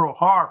attacked Pearl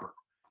Harbor,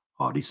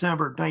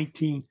 December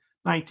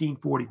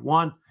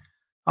 1941.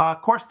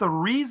 Of course, the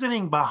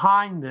reasoning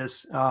behind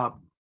this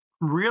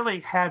really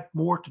had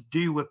more to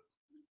do with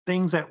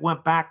things that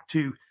went back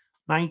to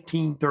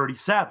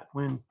 1937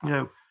 when,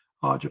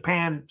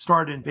 Japan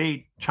started to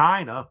invade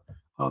China,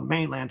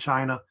 mainland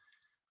China,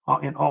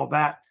 and all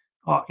that.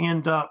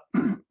 And a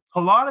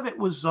lot of it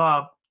was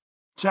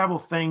several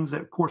things that,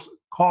 of course,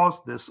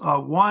 caused this.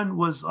 One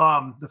was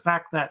the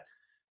fact that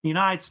the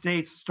United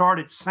States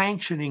started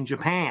sanctioning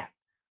Japan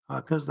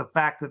because of the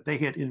fact that they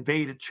had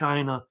invaded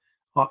China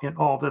and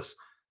all this.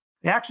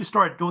 They actually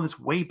started doing this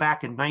way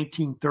back in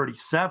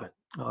 1937.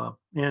 And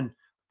the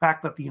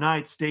fact that the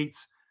United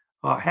States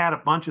had a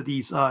bunch of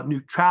these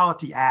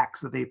neutrality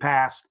acts that they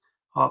passed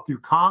through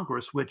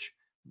Congress, which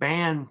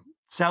banned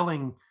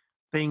selling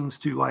things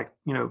to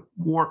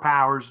war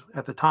powers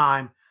at the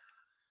time.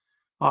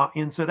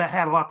 And so that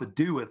had a lot to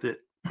do with it.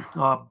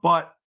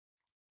 But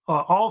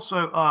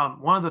also,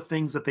 one of the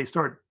things that they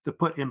started to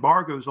put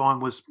embargoes on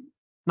was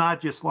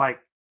not just like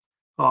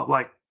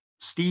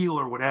steel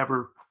or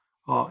whatever,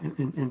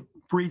 and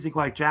freezing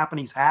like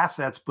Japanese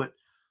assets, but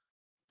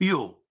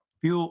fuel,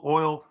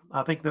 oil.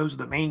 I think those are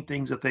the main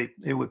things that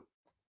they would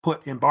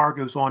put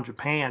embargoes on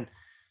Japan.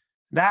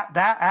 That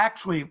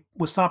actually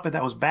was something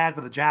that was bad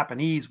for the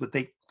Japanese, but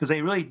because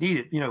they really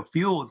needed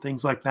fuel and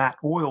things like that,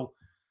 oil,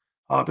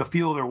 to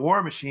fuel their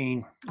war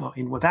machine.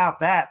 And without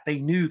that, they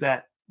knew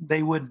that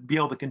they wouldn't be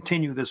able to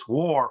continue this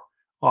war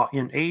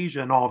in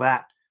Asia and all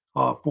that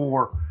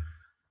for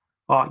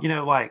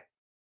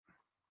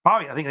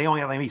probably, I think they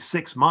only have maybe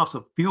 6 months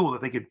of fuel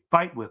that they could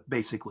fight with,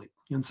 basically.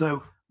 And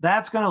so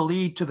that's going to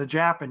lead to the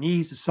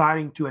Japanese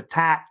deciding to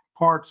attack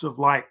parts of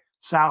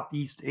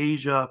Southeast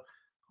Asia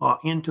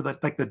into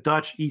the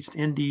Dutch East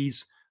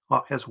Indies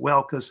as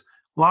well, because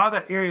a lot of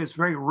that area is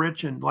very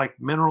rich in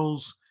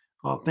minerals,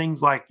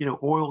 things like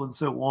oil and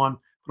so on,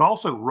 but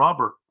also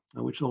rubber,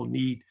 which they'll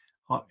need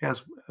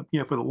as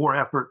for the war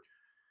effort.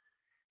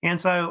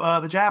 And so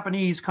the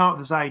Japanese come up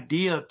with this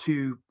idea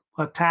to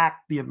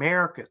attack the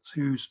Americans,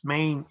 whose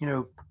main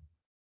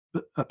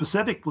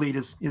Pacific fleet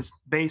is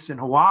based in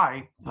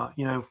Hawaii,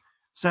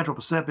 Central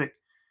Pacific.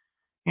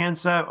 And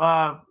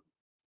so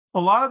a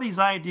lot of these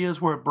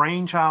ideas were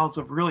brainchilds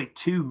of really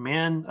two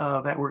men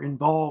that were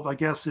involved, I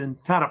guess, in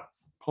kind of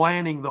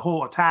planning the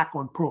whole attack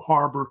on Pearl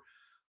Harbor.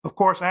 Of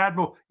course,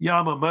 Admiral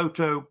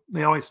Yamamoto,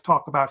 they always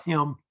talk about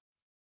him,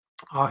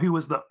 who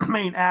was the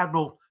main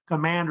admiral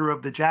commander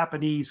of the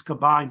Japanese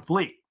combined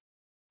fleet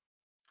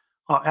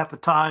at the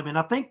time. And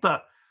I think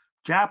the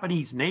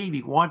Japanese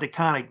Navy wanted to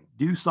kind of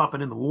do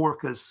something in the war,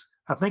 because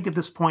I think at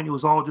this point it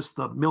was all just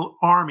the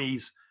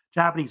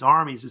Japanese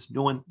armies just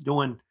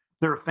doing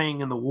their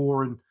thing in the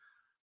war, and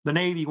the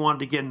Navy wanted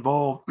to get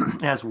involved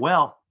as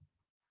well.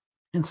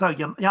 And so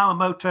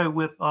Yamamoto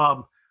with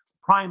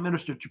Prime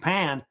Minister of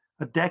Japan,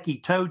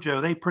 Hideki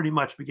Tojo, they pretty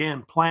much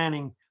began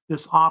planning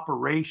this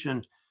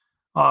operation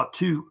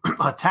to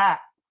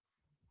attack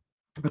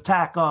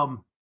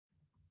the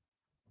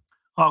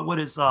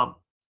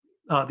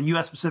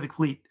U.S. Pacific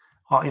Fleet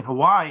in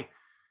Hawaii,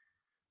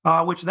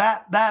 which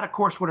that of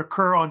course would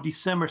occur on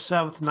December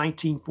 7th,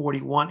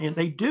 1941. And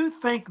they do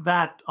think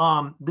that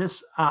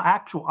this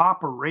actual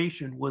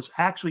operation was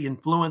actually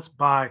influenced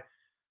by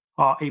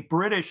a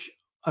British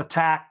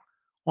attack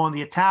on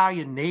the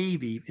Italian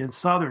Navy in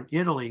southern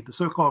Italy, the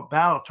so-called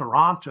Battle of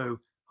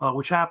Taranto,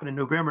 which happened in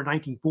November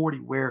 1940,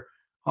 where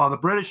the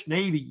British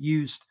Navy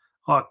used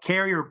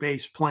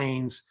carrier-based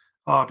planes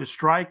to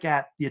strike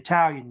at the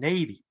Italian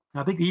Navy.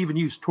 I think they even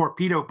used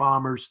torpedo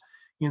bombers.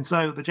 And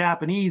so the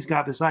Japanese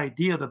got this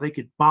idea that they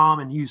could bomb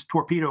and use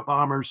torpedo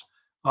bombers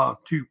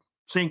to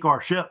sink our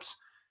ships.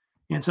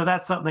 And so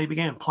that's something they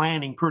began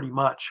planning pretty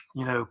much,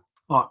 at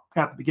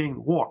the beginning of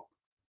the war.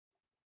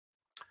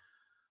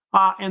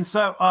 And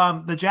so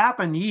the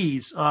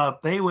Japanese,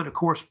 they would, of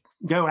course,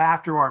 go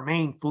after our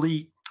main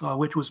fleet,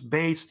 which was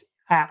based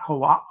at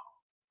Oahu,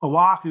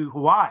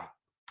 Hawaii,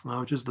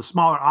 which is the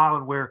smaller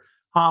island where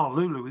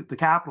Honolulu, the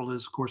capital,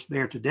 is, of course,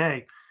 there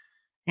today.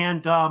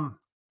 And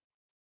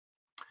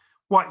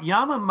what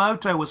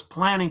Yamamoto was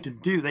planning to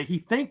do,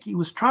 he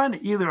was trying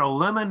to either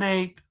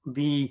eliminate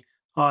the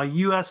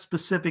U.S.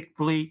 Pacific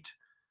Fleet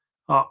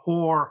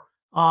or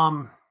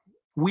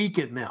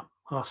weaken them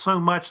so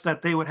much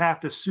that they would have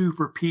to sue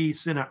for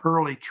peace in an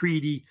early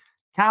treaty,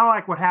 kind of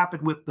like what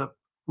happened with the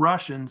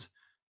Russians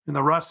in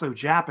the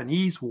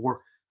Russo-Japanese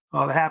War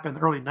that happened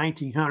in the early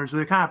 1900s. So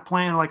they're kind of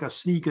planning like a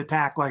sneak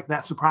attack, like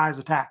that surprise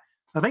attack.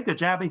 I think the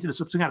Japanese did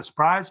some kind of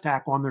surprise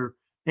attack on their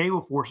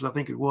naval forces, I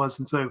think it was.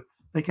 And so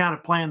they kind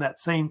of planned that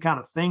same kind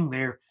of thing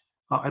there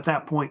at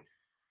that point.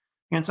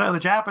 And so the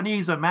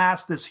Japanese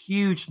amassed this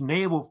huge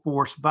naval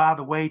force, by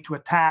the way, to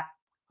attack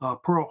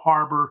Pearl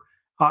Harbor.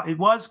 It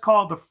was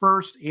called the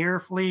First Air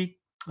Fleet.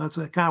 That's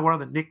kind of one of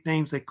the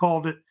nicknames they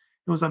called it.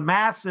 It was a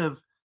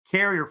massive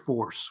carrier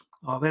force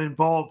that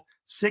involved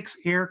 6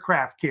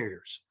 aircraft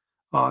carriers: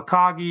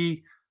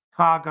 Kagi,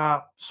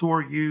 Kaga,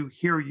 Soryu,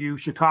 Hiryu,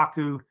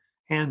 Shikaku,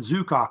 and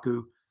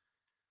Zukaku.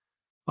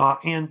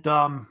 And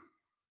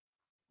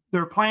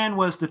their plan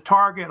was to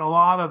target a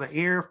lot of the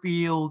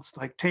airfields,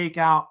 like take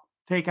out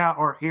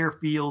our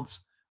airfields,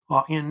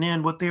 and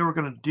then what they were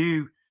going to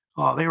do,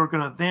 they were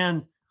going to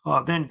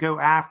then go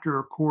after,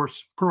 of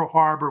course, Pearl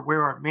Harbor,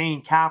 where our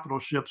main capital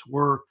ships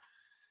were.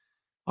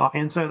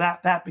 And so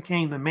that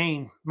became the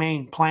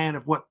main plan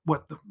of what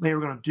they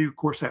were going to do, of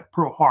course, at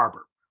Pearl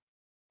Harbor.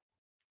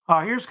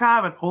 Here's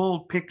kind of an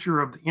old picture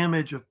of the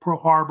image of Pearl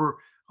Harbor.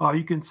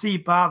 You can see,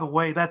 by the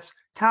way, that's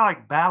kind of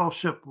like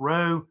Battleship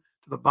Row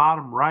to the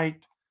bottom right,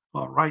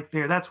 right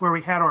there. That's where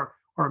we had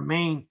our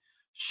main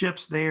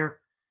ships there.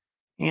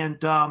 And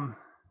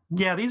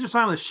yeah, these are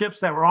some of the ships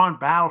that were on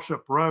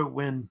Battleship Row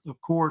when, of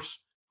course,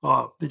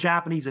 the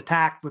Japanese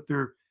attacked with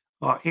their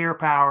air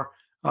power.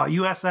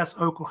 USS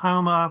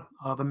Oklahoma,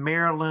 the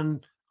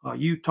Maryland,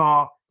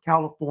 Utah,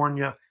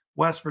 California,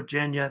 West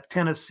Virginia,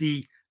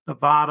 Tennessee,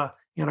 Nevada,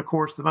 and of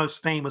course the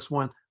most famous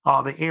one,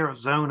 the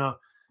Arizona,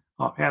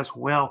 as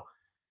well.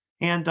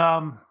 And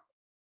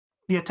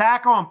the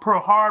attack on Pearl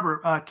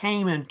Harbor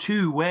came in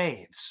 2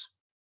 waves.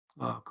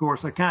 Of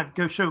course, I kind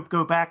of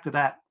go back to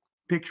that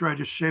picture I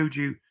just showed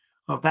you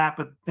of that,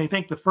 but they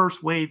think the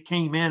first wave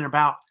came in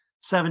about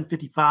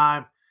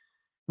 7:55,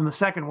 and the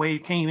second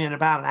wave came in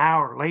about an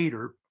hour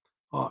later.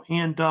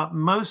 And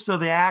most of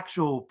the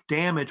actual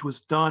damage was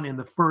done in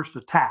the first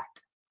attack,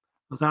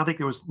 because I don't think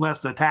there was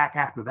less attack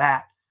after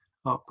that,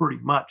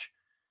 pretty much.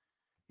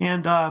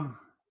 And the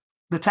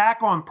attack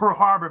on Pearl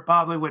Harbor,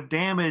 by the way, would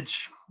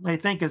damage, they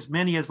think, as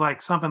many as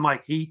something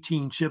like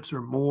 18 ships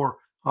or more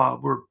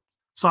were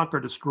sunk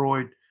or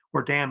destroyed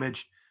or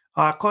damaged.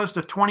 Close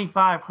to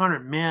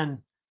 2,500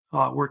 men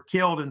were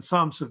killed, and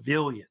some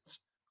civilians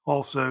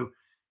also.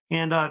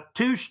 And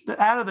 2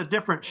 out of the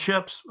different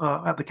ships,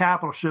 at the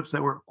capital ships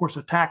that were, of course,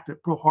 attacked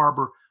at Pearl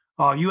Harbor,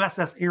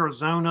 USS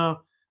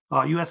Arizona,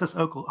 USS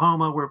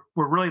Oklahoma were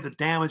really the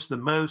damage the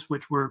most,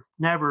 which were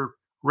never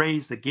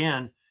raised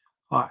again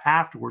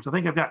afterwards. I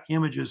think I've got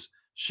images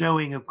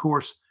showing, of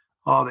course,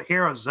 the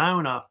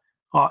Arizona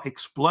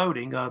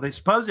exploding. They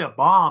supposedly a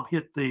bomb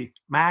hit the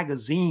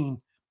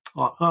magazine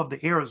of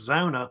the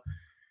Arizona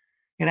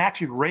and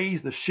actually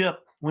raised the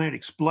ship when it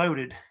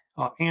exploded.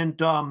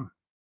 And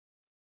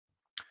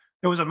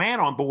there was a man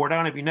on board. I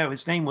don't know if you know.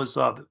 His name was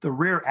the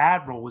Rear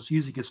Admiral was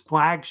using his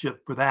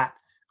flagship for that,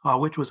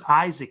 which was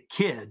Isaac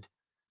Kidd.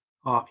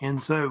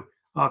 And so,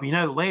 if you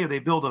know, later they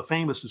built a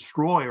famous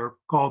destroyer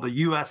called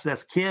the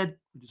USS Kidd,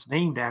 which is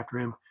named after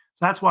him.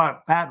 So that's why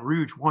Baton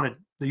Rouge wanted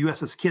the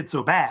USS Kidd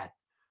so bad,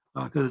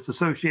 because it's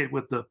associated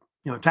with the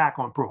attack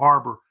on Pearl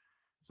Harbor.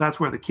 So that's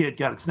where the Kidd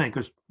got its name.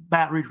 Because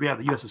Baton Rouge, we have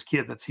the USS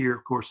Kidd that's here,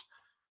 of course.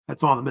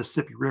 That's on the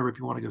Mississippi River if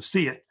you want to go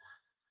see it.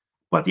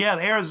 But yeah,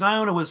 the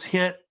Arizona was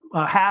hit.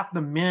 Half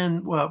the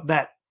men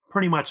that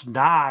pretty much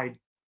died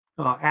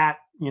at,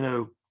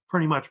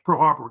 pretty much Pearl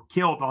Harbor were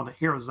killed on the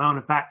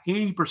Arizona. In fact,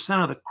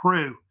 80% of the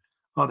crew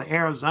of the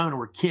Arizona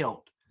were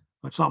killed,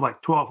 which something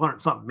like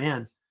 1,200 something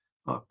men,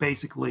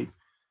 basically.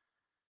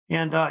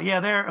 And yeah,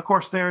 there, of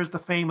course, there's the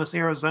famous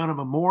Arizona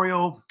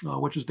Memorial,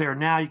 which is there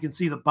now. You can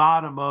see the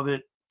bottom of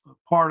it.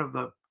 Part of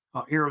the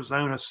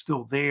Arizona is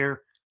still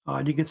there.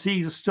 And you can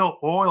see there's still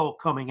oil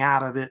coming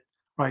out of it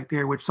right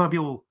there, which some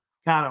people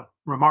kind of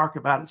remark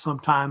about it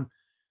sometime,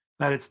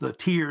 that it's the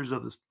tears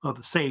of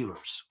the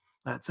sailors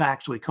that's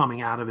actually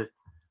coming out of it,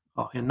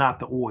 and not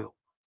the oil.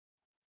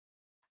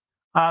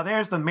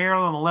 There's the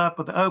Maryland on the left,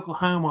 but the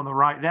Oklahoma on the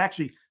right. It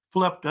actually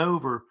flipped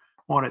over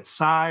on its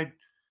side,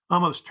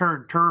 almost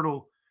turned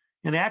turtle,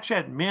 and they actually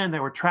had men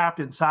that were trapped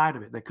inside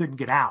of it. They couldn't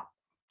get out,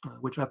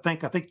 which I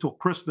think till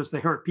Christmas they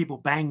heard people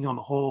banging on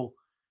the hull,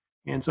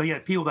 and so you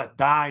had people that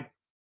died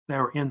that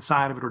were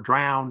inside of it or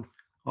drowned,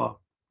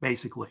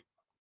 basically.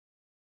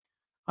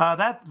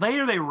 That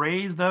later they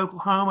raised the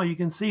Oklahoma. You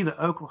can see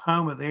the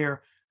Oklahoma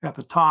there at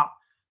the top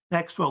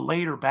next to a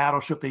later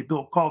battleship they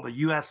built called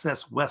the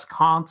USS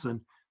Wisconsin.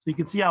 So you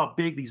can see how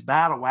big these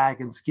battle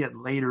wagons get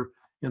later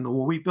in the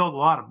war. We built a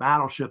lot of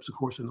battleships, of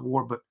course, in the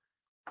war, but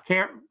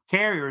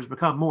carriers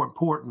become more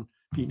important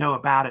if you know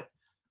about it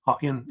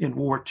in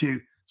War II,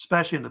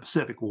 especially in the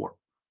Pacific War.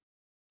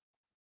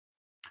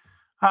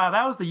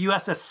 That was the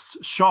USS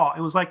Shaw.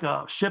 It was like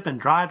a ship in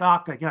dry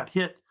dock that got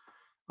hit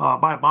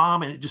by a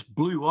bomb, and it just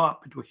blew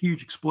up into a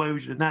huge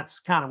explosion. And that's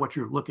kind of what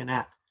you're looking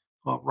at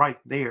right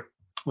there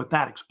with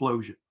that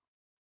explosion.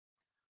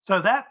 So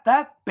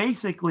that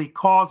basically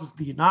causes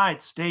the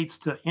United States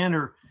to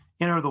enter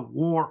the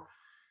war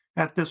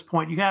at this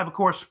point. You have, of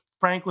course,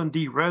 Franklin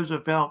D.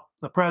 Roosevelt,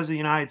 the President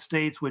of the United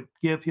States, would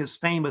give his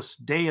famous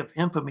Day of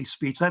Infamy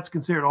speech. That's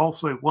considered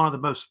also one of the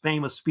most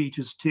famous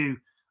speeches, too,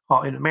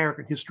 in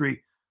American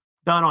history,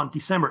 done on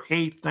December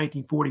 8th,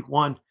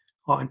 1941,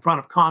 in front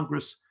of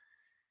Congress.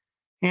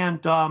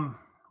 And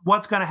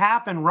what's going to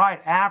happen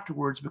right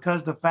afterwards,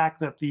 because of the fact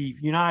that the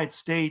United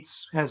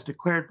States has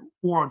declared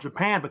war on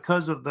Japan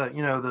because of the,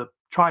 the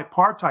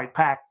tripartite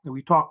pact that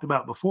we talked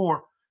about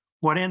before,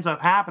 what ends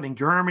up happening,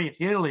 Germany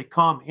and Italy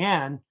come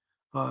in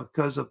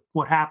because of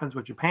what happens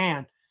with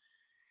Japan.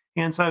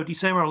 And so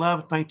December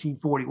 11th,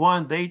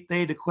 1941,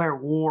 they declare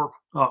war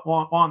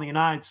on the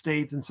United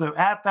States. And so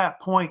at that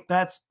point,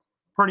 that's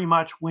pretty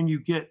much when you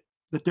get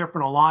the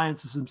different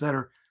alliance systems that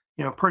are,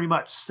 pretty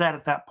much set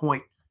at that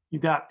point.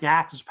 You've got the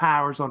Axis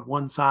powers on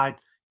one side,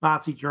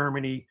 Nazi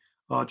Germany,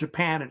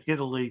 Japan and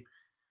Italy.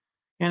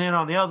 And then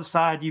on the other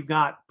side, you've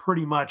got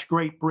pretty much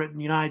Great Britain,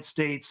 United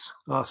States,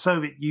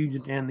 Soviet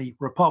Union, and the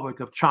Republic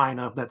of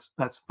China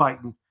that's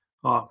fighting,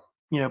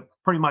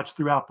 pretty much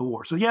throughout the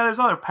war. So yeah, there's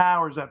other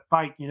powers that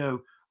fight,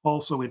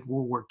 also in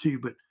World War II,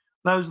 but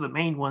those are the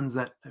main ones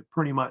that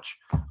pretty much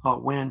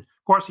win.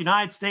 Of course, the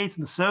United States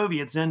and the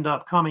Soviets end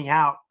up coming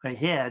out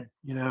ahead.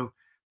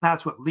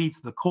 That's what leads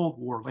to the Cold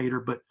War later.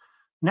 But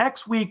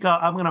next week,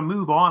 I'm going to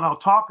move on. I'll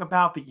talk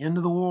about the end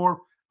of the war.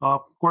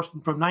 Of course,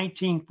 from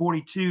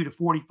 1942 to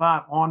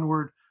 45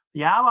 onward,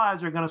 the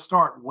Allies are going to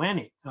start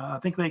winning. I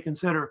think they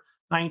consider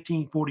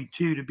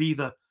 1942 to be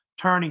the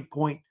turning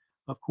point,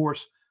 of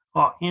course,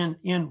 in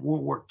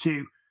World War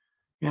II.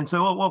 And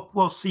so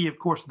we'll see, of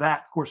course, that,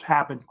 of course,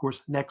 happen, of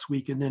course, next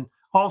week. And then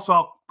also,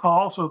 I'll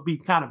also be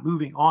kind of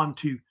moving on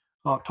to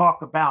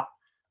talk about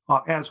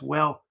as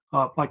well,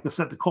 like I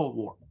said, the Cold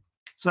War.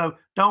 So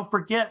don't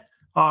forget,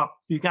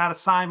 you got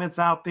assignments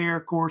out there.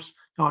 Of course,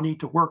 you'll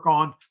need to work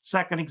on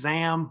second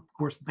exam. Of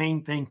course, the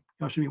main thing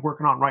you should be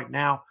working on right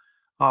now.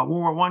 World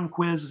War I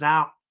quiz is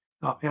out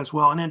as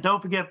well. And then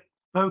don't forget,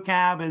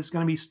 vocab is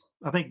going to be,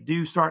 I think,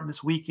 due starting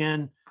this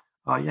weekend.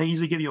 I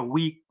usually give you a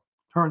week,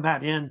 turn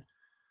that in,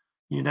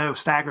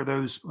 stagger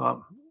those,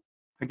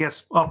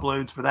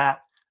 uploads for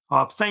that.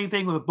 Same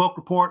thing with a book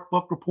report.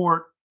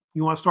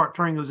 You want to start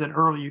turning those in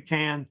early, you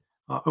can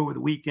over the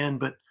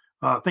weekend, but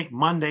I think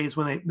Monday is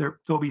when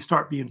they'll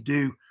start being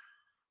due.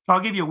 So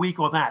I'll give you a week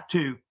on that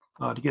too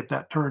to get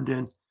that turned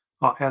in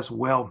as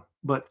well.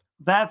 But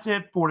that's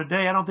it for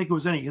today. I don't think there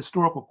was any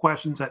historical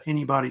questions that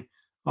anybody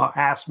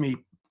asked me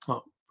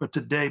for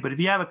today. But if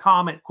you have a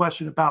comment,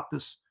 question about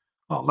this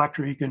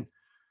lecture, you can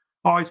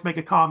always make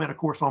a comment, of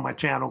course, on my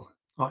channel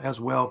as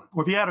well.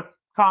 Or if you had a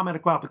comment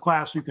about the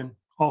class, you can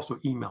also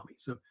email me.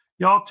 So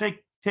y'all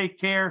take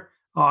care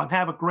and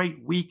have a great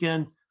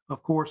weekend,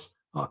 of course,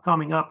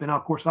 coming up. And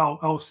of course,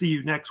 I'll see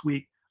you next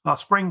week.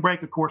 Spring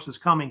break, of course, is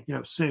coming,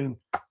 soon.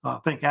 I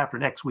think after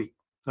next week.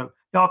 So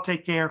y'all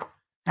take care.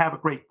 Have a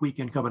great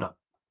weekend coming up.